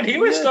cruised. He didn't. He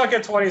was stuck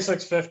at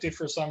 2,650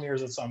 for some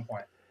years at some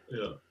point.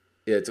 Yeah.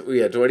 Yeah,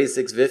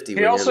 2,650.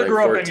 He also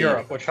grew up in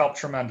Europe, which helped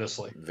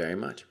tremendously. Very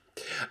much.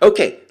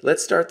 Okay,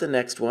 let's start the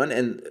next one.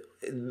 And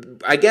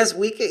I guess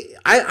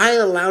I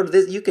allowed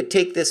this. You could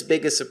take this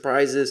biggest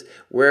surprises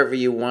wherever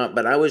you want,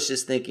 but I was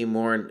just thinking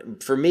more.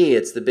 For me,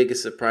 it's the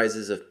biggest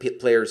surprises of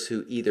players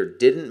who either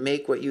didn't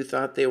make what you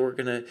thought they were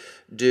going to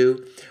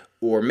do,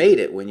 or made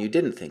it when you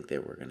didn't think they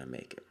were going to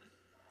make it.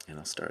 And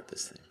I'll start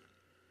this thing.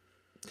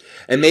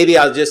 And maybe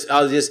I'll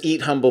just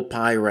eat humble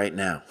pie right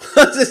now.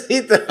 I'll just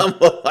eat the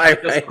humble pie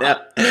right now.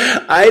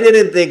 I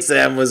didn't think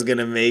Sam was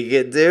gonna make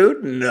it,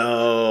 dude.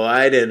 No,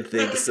 I didn't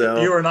think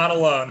so. You were not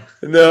alone.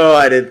 No,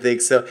 I didn't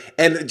think so.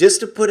 And just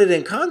to put it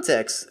in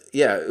context,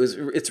 yeah,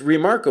 it's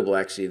remarkable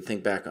actually to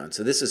think back on.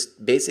 So this is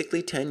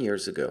basically 10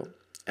 years ago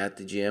at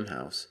the GM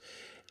house,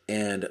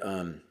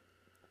 and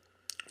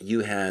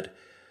you had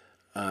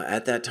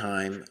at that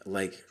time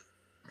like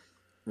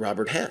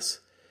Robert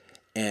Hess,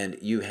 and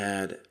you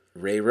had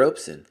Ray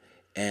Robeson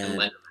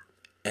and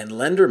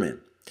Lenderman.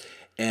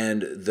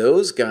 And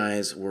those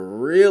guys were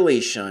really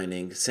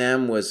shining.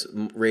 Sam was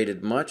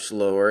rated much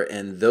lower,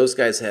 and those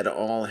guys had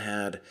all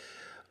had,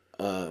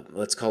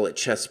 let's call it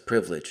chess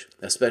privilege,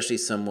 especially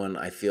someone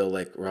I feel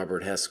like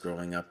Robert Hess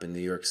growing up in New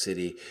York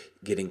City,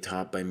 getting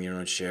taught by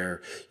Miron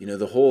Scher,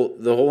 the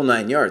whole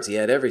 9 yards. He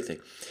had everything.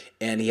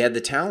 And he had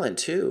the talent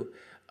too.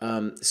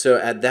 So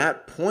at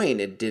that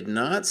point, it did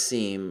not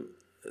seem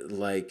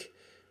like...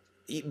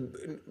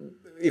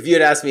 If you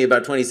had asked me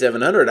about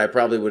 2,700, I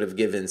probably would have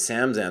given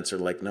Sam's answer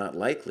like not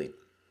likely.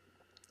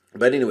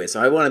 But anyway, so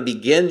I want to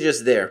begin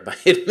just there by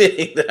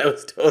admitting that I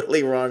was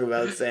totally wrong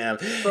about Sam.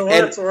 For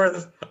what it's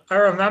worth, I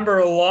remember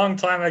a long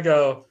time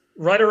ago,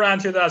 right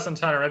around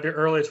 2010 or maybe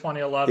early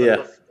 2011,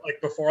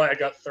 like before I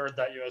got third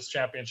that U.S.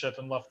 championship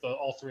and left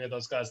all 3 of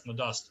those guys in the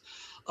dust.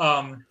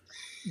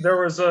 There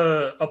was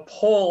a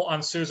poll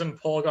on Susan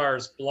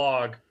Polgar's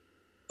blog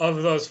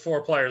of those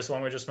four players, the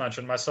one we just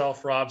mentioned,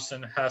 myself,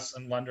 Robson, Hess,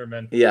 and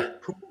Lenderman, Yeah.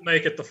 who will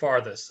make it the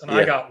farthest? And I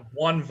Yeah. got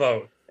one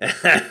vote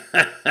because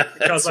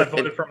That's I right.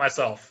 voted for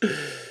myself.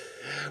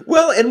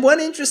 Well, and one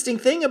interesting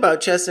thing about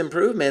chess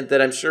improvement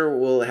that I'm sure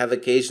we'll have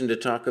occasion to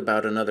talk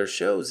about in other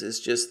shows is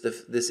just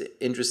this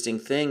interesting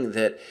thing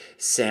that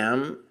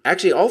Sam,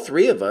 actually all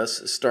three of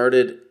us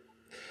started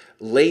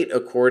late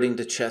according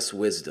to chess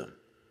wisdom,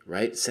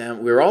 right?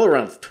 Sam, we were all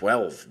around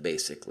 12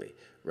 basically,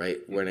 right?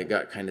 When it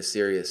got kind of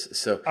serious.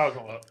 So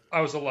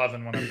I was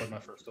 11 when I played my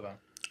first event.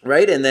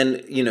 right, and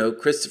then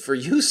Christopher,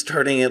 you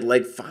starting at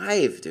like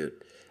 5, dude.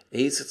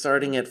 He's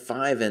starting at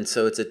 5, and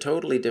so it's a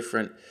totally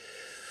different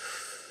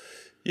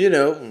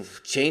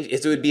change.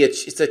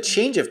 It's a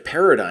change of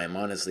paradigm,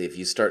 honestly, if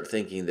you start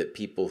thinking that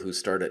people who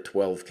start at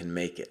 12 can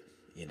make it.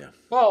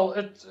 Well,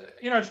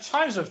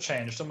 times have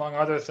changed, among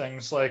other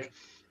things. Like,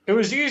 it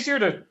was easier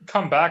to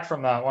come back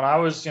from that when I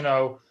was,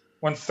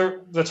 when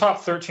the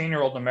top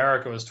 13-year-old in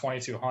America was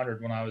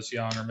 2,200 when I was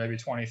young, or maybe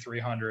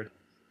 2,300.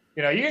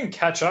 You can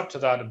catch up to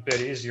that a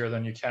bit easier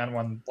than you can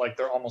when, like,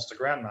 they're almost a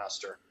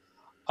grandmaster.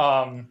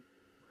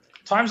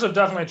 Times have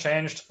definitely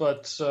changed,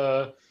 but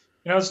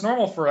it's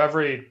normal for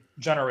every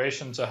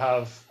generation to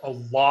have a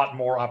lot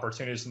more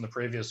opportunities than the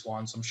previous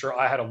ones. I'm sure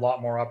I had a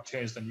lot more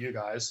opportunities than you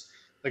guys.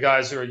 The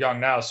guys who are young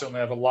now certainly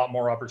have a lot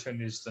more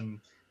opportunities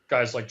than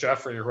guys like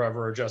Jeffrey or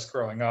whoever are just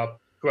growing up,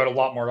 who had a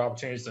lot more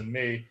opportunities than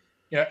me.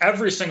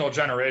 Every single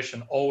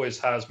generation always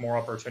has more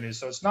opportunities,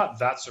 so it's not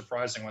that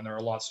surprising when they're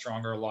a lot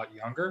stronger, a lot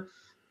younger.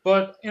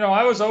 But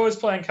I was always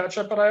playing catch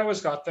up, but I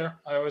always got there.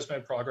 I always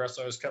made progress.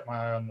 I always kept my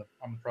eye on the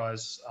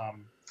prize.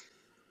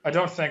 I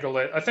think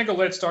a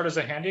late start is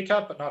a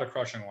handicap, but not a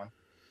crushing one.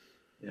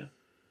 Yeah.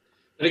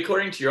 But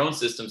according to your own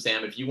system,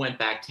 Sam, if you went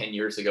back 10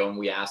 years ago and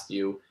we asked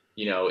you,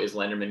 is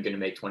Lenderman going to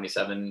make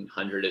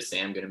 2,700? Is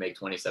Sam going to make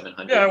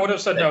 2,700? Yeah, I would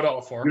have said no to all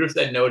four. You would have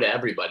said no to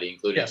everybody,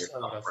 including yes,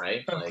 yourself,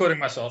 right? Including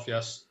myself,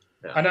 yes.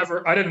 Yeah.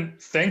 I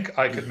didn't think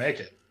I could make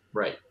it.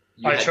 Right.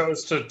 I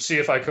chose to see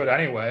if I could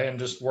anyway and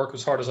just work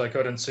as hard as I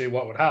could and see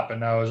what would happen.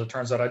 Now, as it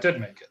turns out, I did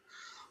make it.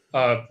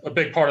 A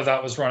big part of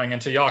that was running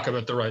into Jakob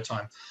at the right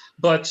time.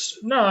 But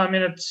no, I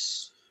mean,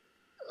 it's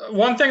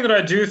one thing that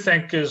I do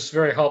think is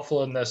very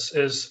helpful in this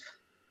is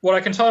what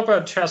I can tell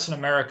about chess in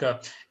America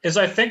is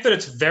I think that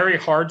it's very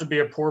hard to be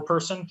a poor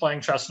person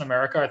playing chess in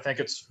America. I think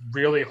it's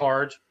really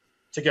hard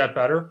to get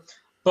better.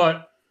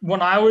 But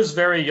when I was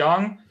very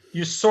young,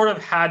 you sort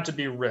of had to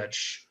be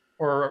rich,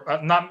 or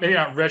maybe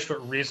not rich,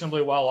 but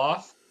reasonably well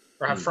off,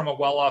 or have from a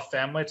well-off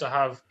family to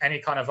have any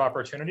kind of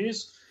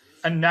opportunities.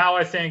 And now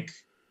I think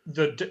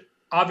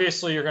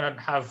obviously you're going to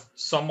have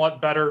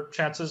somewhat better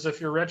chances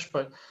if you're rich,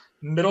 but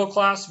middle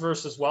class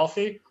versus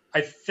wealthy,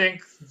 I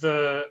think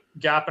the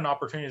gap in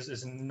opportunities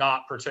is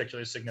not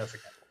particularly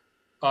significant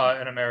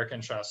in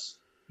American chess,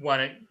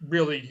 when it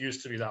really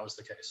used to be that was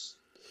the case.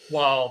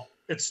 While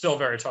it's still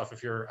very tough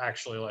if you're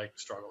actually like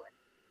struggling.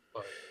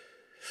 But...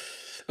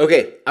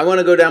 Okay, I want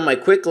to go down my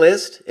quick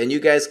list, and you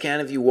guys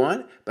can if you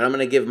want, but I'm going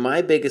to give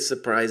my biggest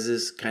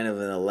surprises kind of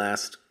in the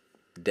last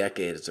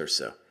decades or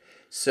so.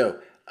 So,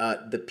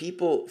 the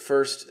people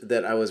first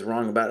that I was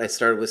wrong about, I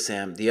started with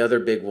Sam. The other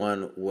big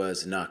one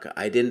was Naka.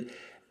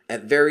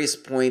 At various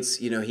points,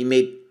 he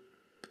made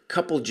a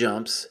couple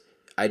jumps.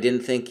 I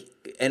didn't think,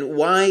 and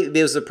why?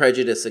 There was a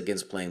prejudice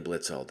against playing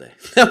Blitz all day.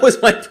 That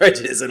was my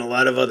prejudice, and a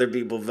lot of other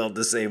people felt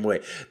the same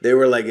way. They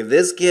were like, if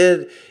this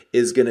kid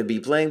is going to be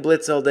playing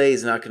Blitz all day,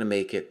 he's not going to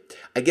make it.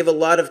 I give a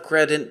lot of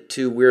credit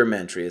to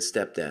Weirmentry, his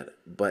stepdad,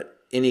 but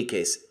in any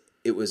case,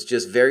 it was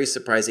just very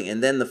surprising.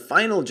 And then the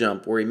final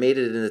jump where he made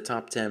it in the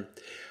top 10,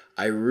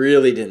 I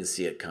really didn't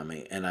see it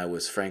coming, and I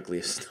was frankly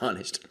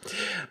astonished.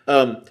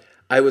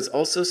 I was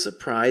also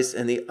surprised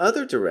in the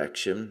other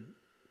direction.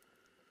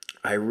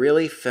 I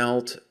really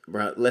felt,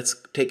 let's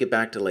take it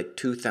back to like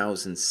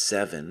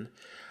 2007,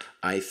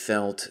 I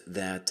felt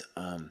that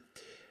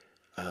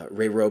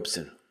Ray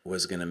Robeson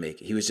was going to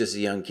make it. He was just a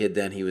young kid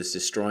then. He was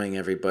destroying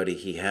everybody.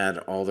 He had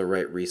all the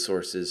right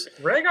resources.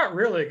 Ray got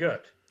really good.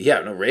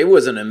 Yeah, no, Ray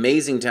was an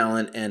amazing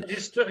talent, and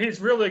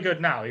he's really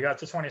good now. He got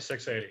to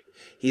 2680.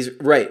 He's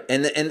right,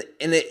 and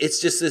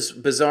it's just this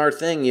bizarre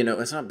thing,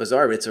 It's not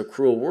bizarre, but it's a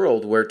cruel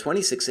world where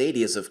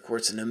 2680 is, of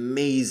course, an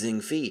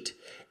amazing feat,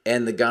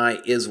 and the guy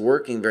is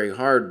working very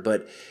hard.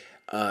 But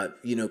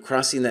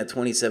crossing that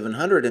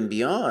 2700 and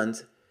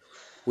beyond,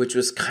 which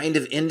was kind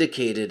of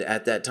indicated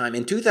at that time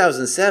in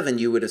 2007,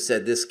 you would have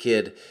said this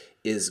kid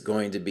is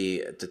going to be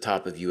at the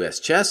top of U.S.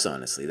 chess,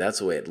 honestly. That's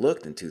the way it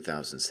looked in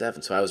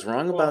 2007. So I was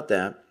wrong about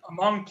that.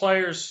 Among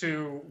players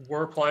who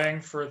were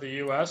playing for the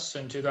U.S.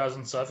 in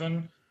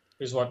 2007,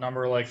 is what,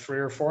 number like 3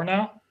 or 4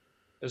 now?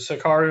 Is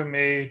Hikaru,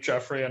 me,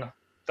 Jeffrey, and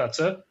that's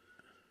it?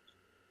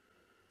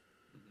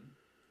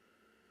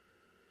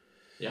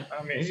 Yeah.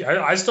 I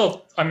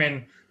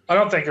mean, I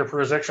don't think your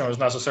prediction was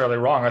necessarily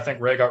wrong. I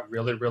think Ray got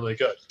really, really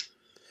good.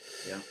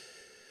 Yeah.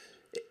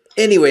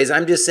 Anyways,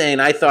 I'm just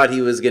saying I thought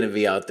he was going to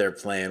be out there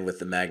playing with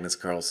the Magnus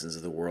Carlsens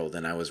of the world,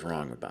 and I was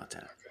wrong about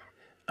that.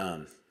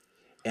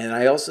 And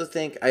I also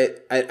think I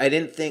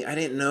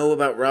didn't know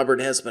about Robert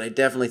Hess, but I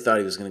definitely thought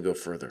he was going to go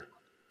further.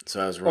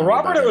 So I was Well, wrong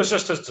Robert, about it him. was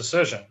just his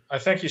decision. I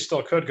think he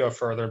still could go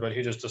further, but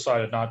he just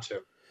decided not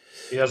to.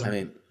 He I hasn't.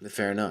 mean,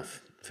 fair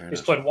enough. Fair He's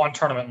enough. played one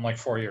tournament in like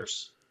 4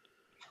 years.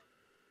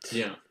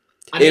 Yeah.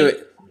 Anyway,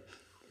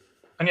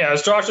 And yeah,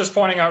 as Josh is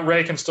pointing out,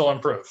 Ray can still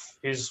improve.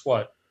 He's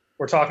what?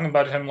 We're talking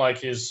about him like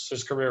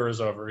his career is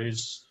over.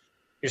 He's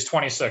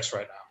 26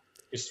 right now.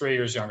 He's 3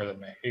 years younger than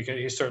me.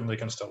 He certainly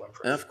can still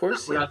improve. of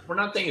course, We're yeah.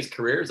 not saying his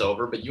career is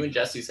over, but you and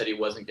Jesse said he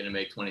wasn't going to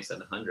make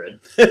 2,700.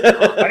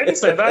 I didn't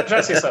say that.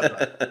 Jesse said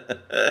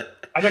that.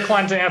 I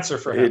declined to answer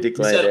for You him. You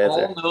declined said to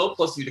answer. all no,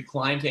 plus you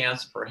declined to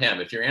answer for him.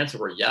 If your answer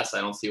were yes,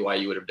 I don't see why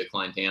you would have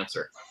declined to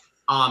answer.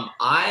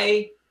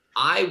 I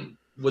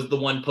was the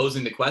one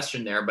posing the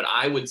question there, but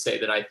I would say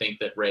that I think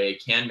that Ray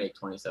can make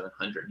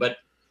 2,700. But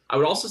I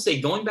would also say,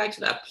 going back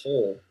to that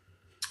poll,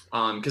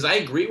 because I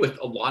agree with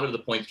a lot of the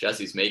points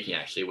Jesse's making,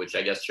 actually, which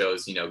I guess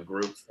shows,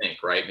 group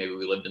think, right? Maybe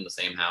we lived in the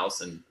same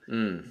house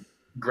and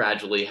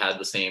gradually had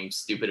the same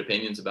stupid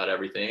opinions about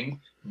everything.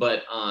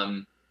 But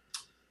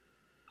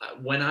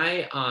when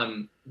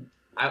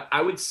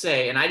I would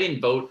say, and I didn't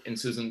vote in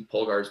Susan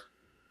Polgar's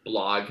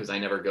blog because I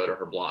never go to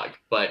her blog,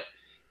 but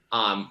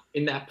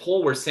in that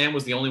poll where Sam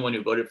was the only one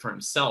who voted for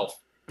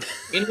himself,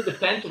 in the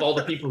defense of all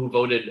the people who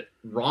voted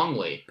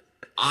wrongly,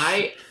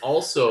 I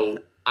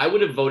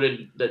would have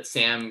voted that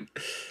Sam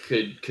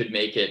could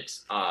make it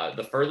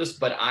the furthest,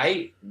 but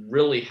I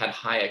really had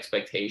high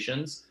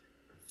expectations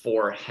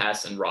for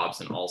Hess and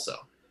Robson also.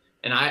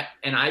 And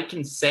I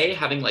can say,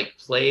 having like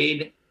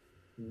played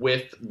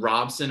with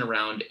Robson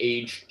around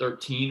age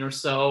 13 or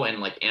so and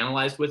like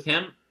analyzed with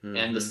him,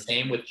 and the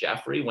same with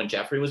Jeffrey when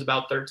Jeffrey was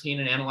about 13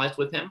 and analyzed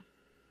with him,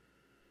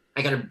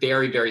 I got a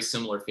very, very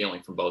similar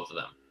feeling from both of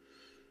them.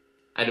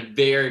 I had a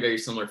very, very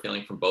similar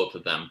feeling from both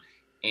of them.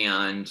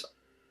 And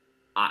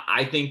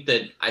I think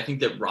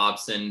that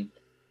Robson,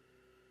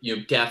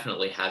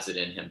 definitely has it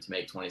in him to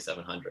make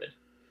 2,700.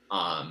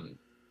 I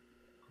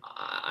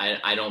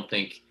don't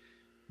think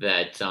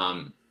that,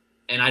 and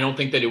I don't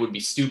think that it would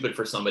be stupid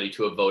for somebody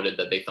to have voted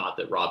that they thought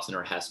that Robson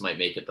or Hess might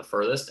make it the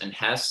furthest. And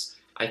Hess,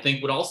 I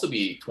think, would also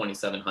be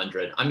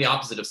 2,700. I'm the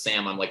opposite of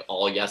Sam. I'm like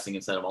all guessing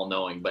instead of all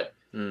knowing, but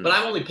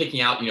I'm only picking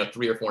out,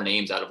 3 or 4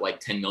 names out of like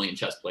 10 million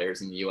chess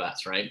players in the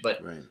US. Right.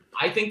 But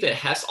I think that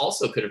Hess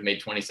also could have made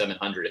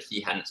 2,700 if he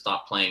hadn't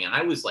stopped playing. And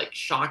I was like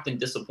shocked and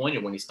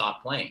disappointed when he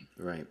stopped playing.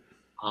 Right.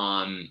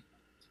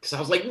 Because I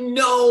was like,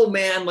 no,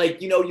 man,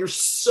 like, you're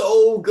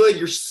so good.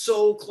 You're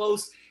so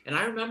close. And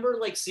I remember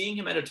like seeing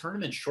him at a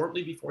tournament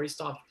shortly before he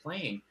stopped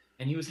playing,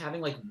 and he was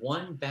having like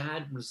one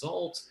bad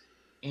result.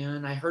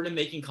 And I heard him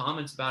making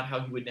comments about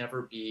how he would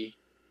never be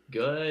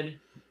good.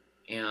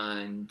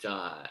 And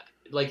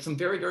like some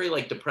very, very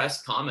like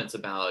depressed comments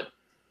about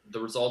the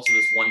results of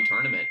this one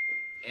tournament.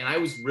 And I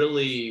was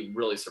really,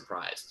 really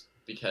surprised,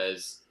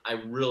 because I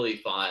really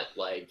thought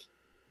like,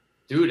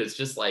 dude, it's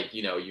just like,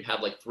 you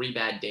had like 3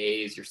 bad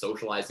days. You're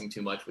socializing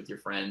too much with your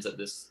friends at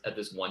this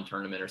one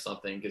tournament or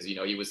something. Because,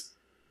 he was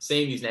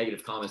saying these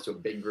negative comments to a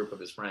big group of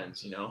his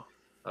friends,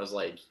 I was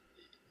like,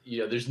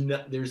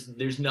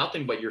 there's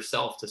nothing but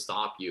yourself to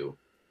stop you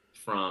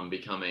from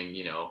becoming,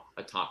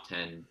 a top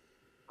 10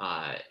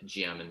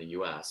 GM in the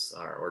US,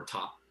 or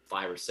top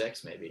 5 or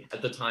 6, maybe.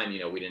 At the time,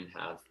 we didn't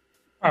have.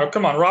 Oh,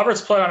 come on.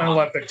 Robert's played on an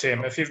Olympic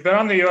team. If you've been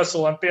on the U.S.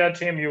 Olympiad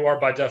team, you are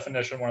by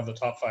definition one of the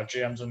top 5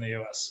 GMs in the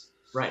U.S.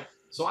 Right.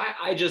 So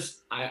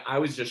I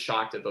was just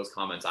shocked at those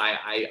comments.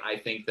 I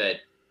think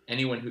that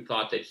anyone who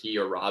thought that he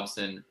or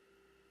Robson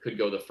could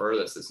go the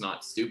furthest is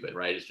not stupid,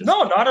 right? It's just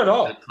no, not at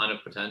all. A ton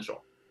of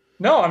potential.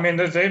 No, I mean,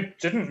 they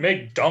didn't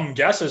make dumb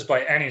guesses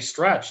by any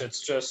stretch. It's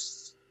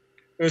just,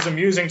 it was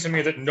amusing to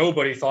me that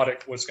nobody thought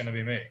it was going to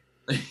be me.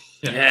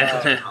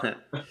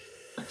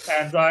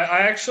 And I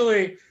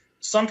actually,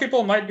 some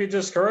people might be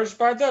discouraged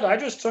by that. I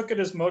just took it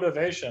as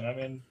motivation. I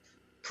mean,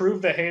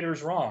 prove the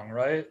haters wrong,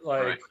 right?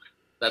 Like, right.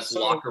 That's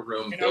locker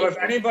room. If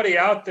anybody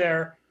out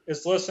there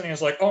is listening,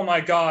 is like, oh my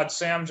God,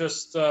 Sam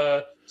just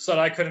said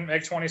I couldn't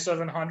make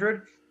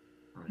 2,700.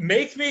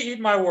 Make me eat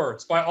my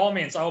words. By all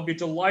means, I will be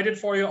delighted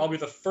for you. I'll be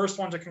the first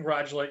one to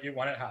congratulate you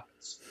when it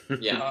happens.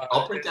 Yeah,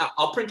 I'll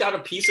print out a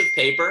piece of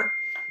paper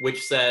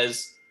which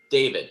says,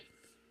 David,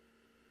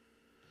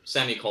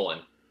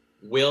 semicolon,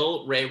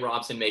 will Ray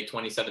Robson make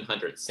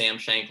 2,700? Sam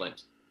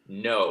Shankland,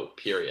 no,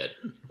 period.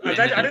 I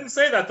didn't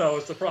say that, though,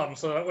 is the problem,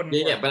 so that wouldn't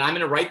work. Yeah, but I'm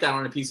going to write that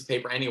on a piece of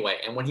paper anyway,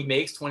 and when he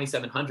makes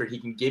 2,700, he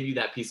can give you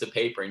that piece of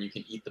paper, and you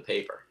can eat the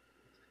paper.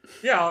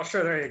 Yeah,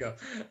 sure, there you go.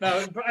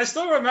 Now, but I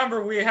still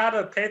remember we had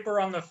a paper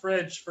on the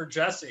fridge for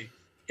Jesse.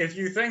 If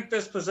you think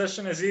this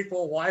position is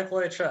equal, why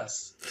play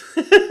chess?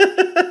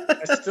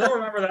 I still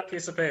remember that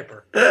piece of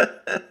paper.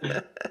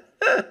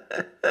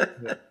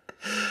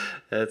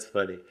 That's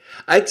funny.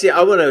 Actually,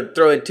 I want to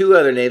throw in 2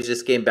 other names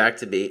just came back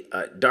to me.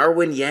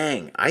 Darwin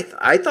Yang.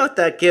 I thought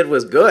that kid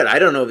was good. I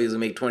don't know if he was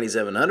going to make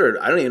 2,700.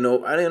 I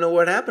don't know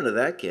what happened to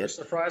that kid. I'm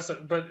surprised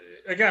but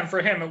again,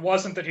 for him, it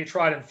wasn't that he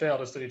tried and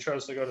failed. It's that he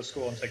chose to go to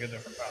school and take a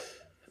different path.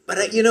 But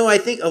I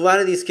think a lot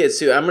of these kids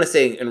too. I'm going to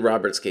say in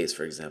Robert's case,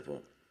 for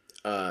example,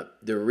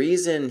 the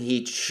reason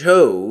he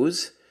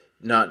chose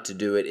not to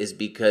do it is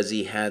because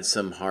he had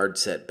some hard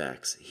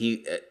setbacks.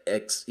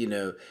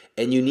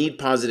 And you need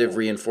positive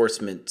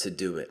reinforcement to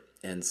do it.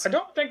 And I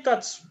don't think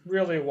that's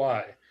really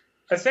why.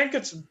 I think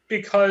it's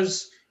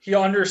because he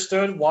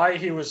understood why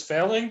he was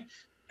failing,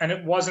 and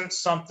it wasn't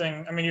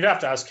something. I mean, you'd have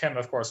to ask him,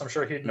 of course. I'm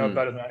sure he'd know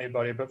better than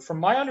anybody. But from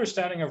my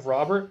understanding of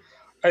Robert,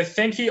 I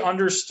think he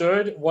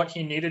understood what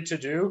he needed to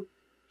do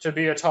to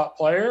be a top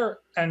player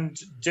and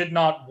did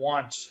not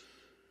want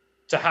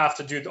to have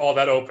to do all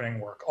that opening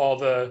work, all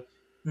the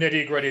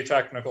nitty gritty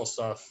technical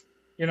stuff.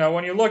 You know,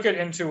 when you look at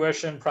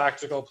intuition,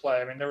 practical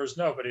play, I mean, there was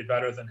nobody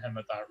better than him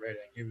at that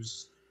rating.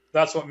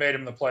 That's what made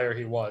him the player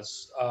he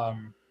was.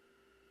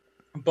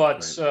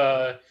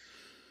 But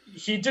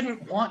he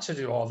didn't want to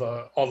do all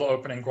the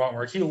opening grunt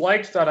work. He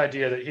liked that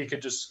idea that he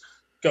could just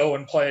go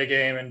and play a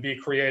game and be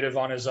creative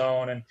on his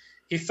own. And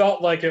he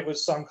felt like it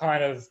was some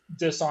kind of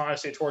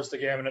dishonesty towards the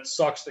game. And it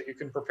sucks that you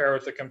can prepare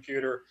with the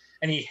computer.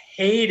 And he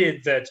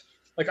hated that.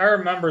 Like, I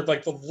remember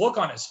like the look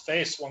on his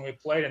face when we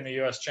played in the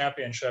U.S.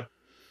 Championship.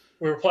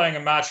 We were playing a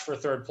match for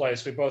third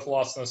place. We both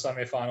lost in the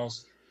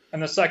semifinals.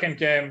 And the second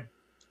game,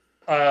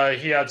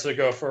 he had to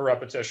go for a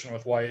repetition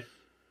with White.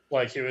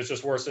 Like, he was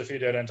just worse if he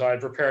didn't. I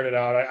had prepared it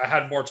out. I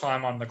had more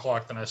time on the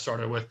clock than I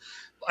started with.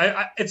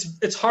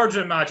 It's hard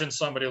to imagine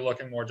somebody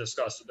looking more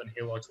disgusted than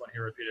he looked when he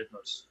repeated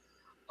moves.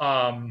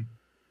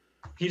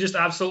 He just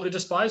absolutely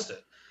despised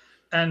it.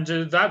 And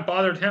that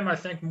bothered him, I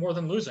think, more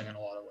than losing in a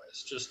lot of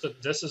ways. Just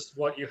that this is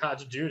what you had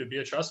to do to be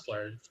a chess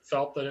player. He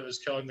felt that it was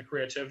killing the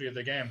creativity of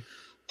the game.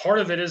 Part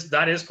of it is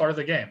part of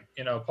the game.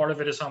 You know, part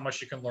of it is how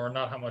much you can learn,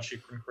 not how much you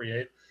can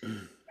create.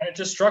 And it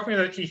just struck me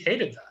that he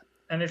hated that.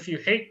 And if you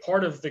hate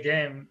part of the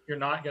game, you're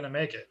not going to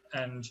make it,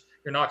 and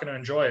you're not going to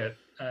enjoy it.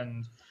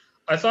 And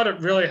I thought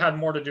it really had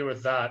more to do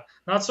with that.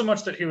 Not so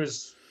much that he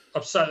was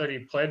upset that he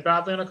played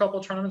badly in a couple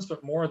of tournaments,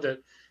 but more that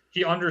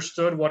he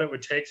understood what it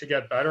would take to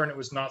get better, and it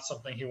was not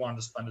something he wanted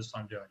to spend his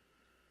time doing.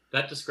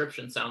 That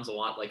description sounds a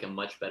lot like a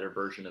much better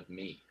version of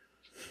me.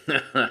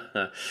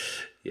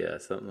 Yeah,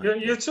 something like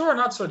that. You two are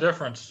not so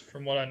different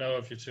from what I know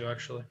of you two,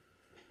 actually.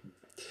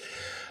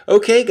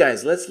 Okay,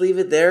 guys, let's leave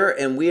it there,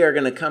 and we are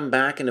going to come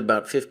back in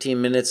about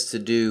 15 minutes to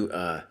do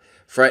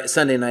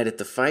Sunday night at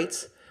the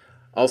fights.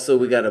 Also,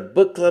 we got a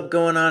book club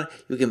going on.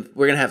 We're going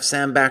to have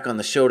Sam back on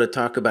the show to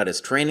talk about his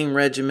training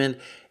regimen.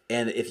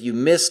 And if you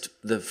missed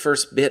the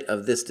first bit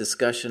of this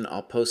discussion,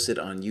 I'll post it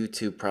on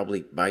YouTube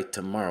probably by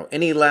tomorrow.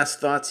 Any last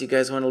thoughts you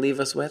guys want to leave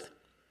us with?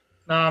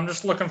 No, I'm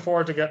just looking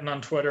forward to getting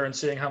on Twitter and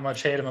seeing how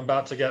much hate I'm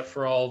about to get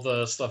for all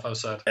the stuff I've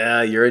said.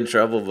 You're in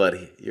trouble,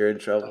 buddy. You're in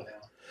trouble.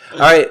 All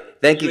right.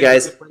 Thank you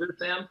guys. Twitter,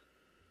 Sam?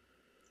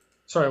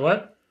 Sorry,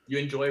 what? You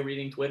enjoy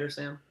reading Twitter,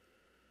 Sam?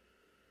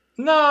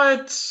 No,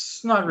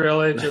 it's not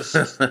really. Just,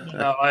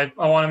 I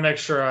want to make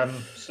sure I'm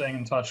staying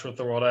in touch with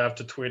the world. I have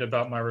to tweet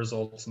about my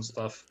results and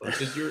stuff. But.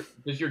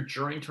 Does your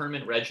during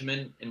tournament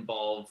regimen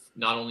involve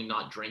not only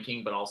not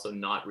drinking, but also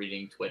not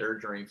reading Twitter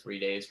during 3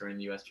 days during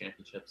the U.S.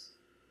 Championships?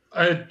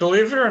 I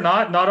believe it or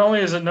not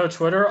only is it no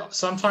Twitter,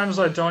 sometimes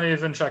I don't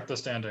even check the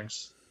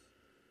standings.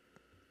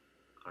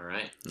 All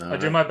right. I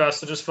do my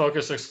best to just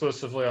focus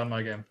exclusively on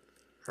my game.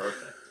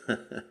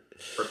 Perfect.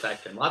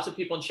 Perfection. Lots of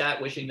people in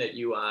chat wishing that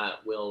you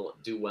will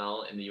do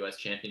well in the U.S.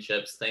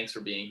 Championships. Thanks for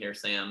being here,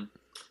 Sam.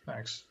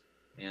 Thanks.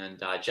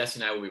 And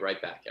Jesse and I will be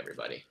right back,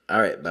 everybody.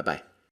 All right. Bye-bye.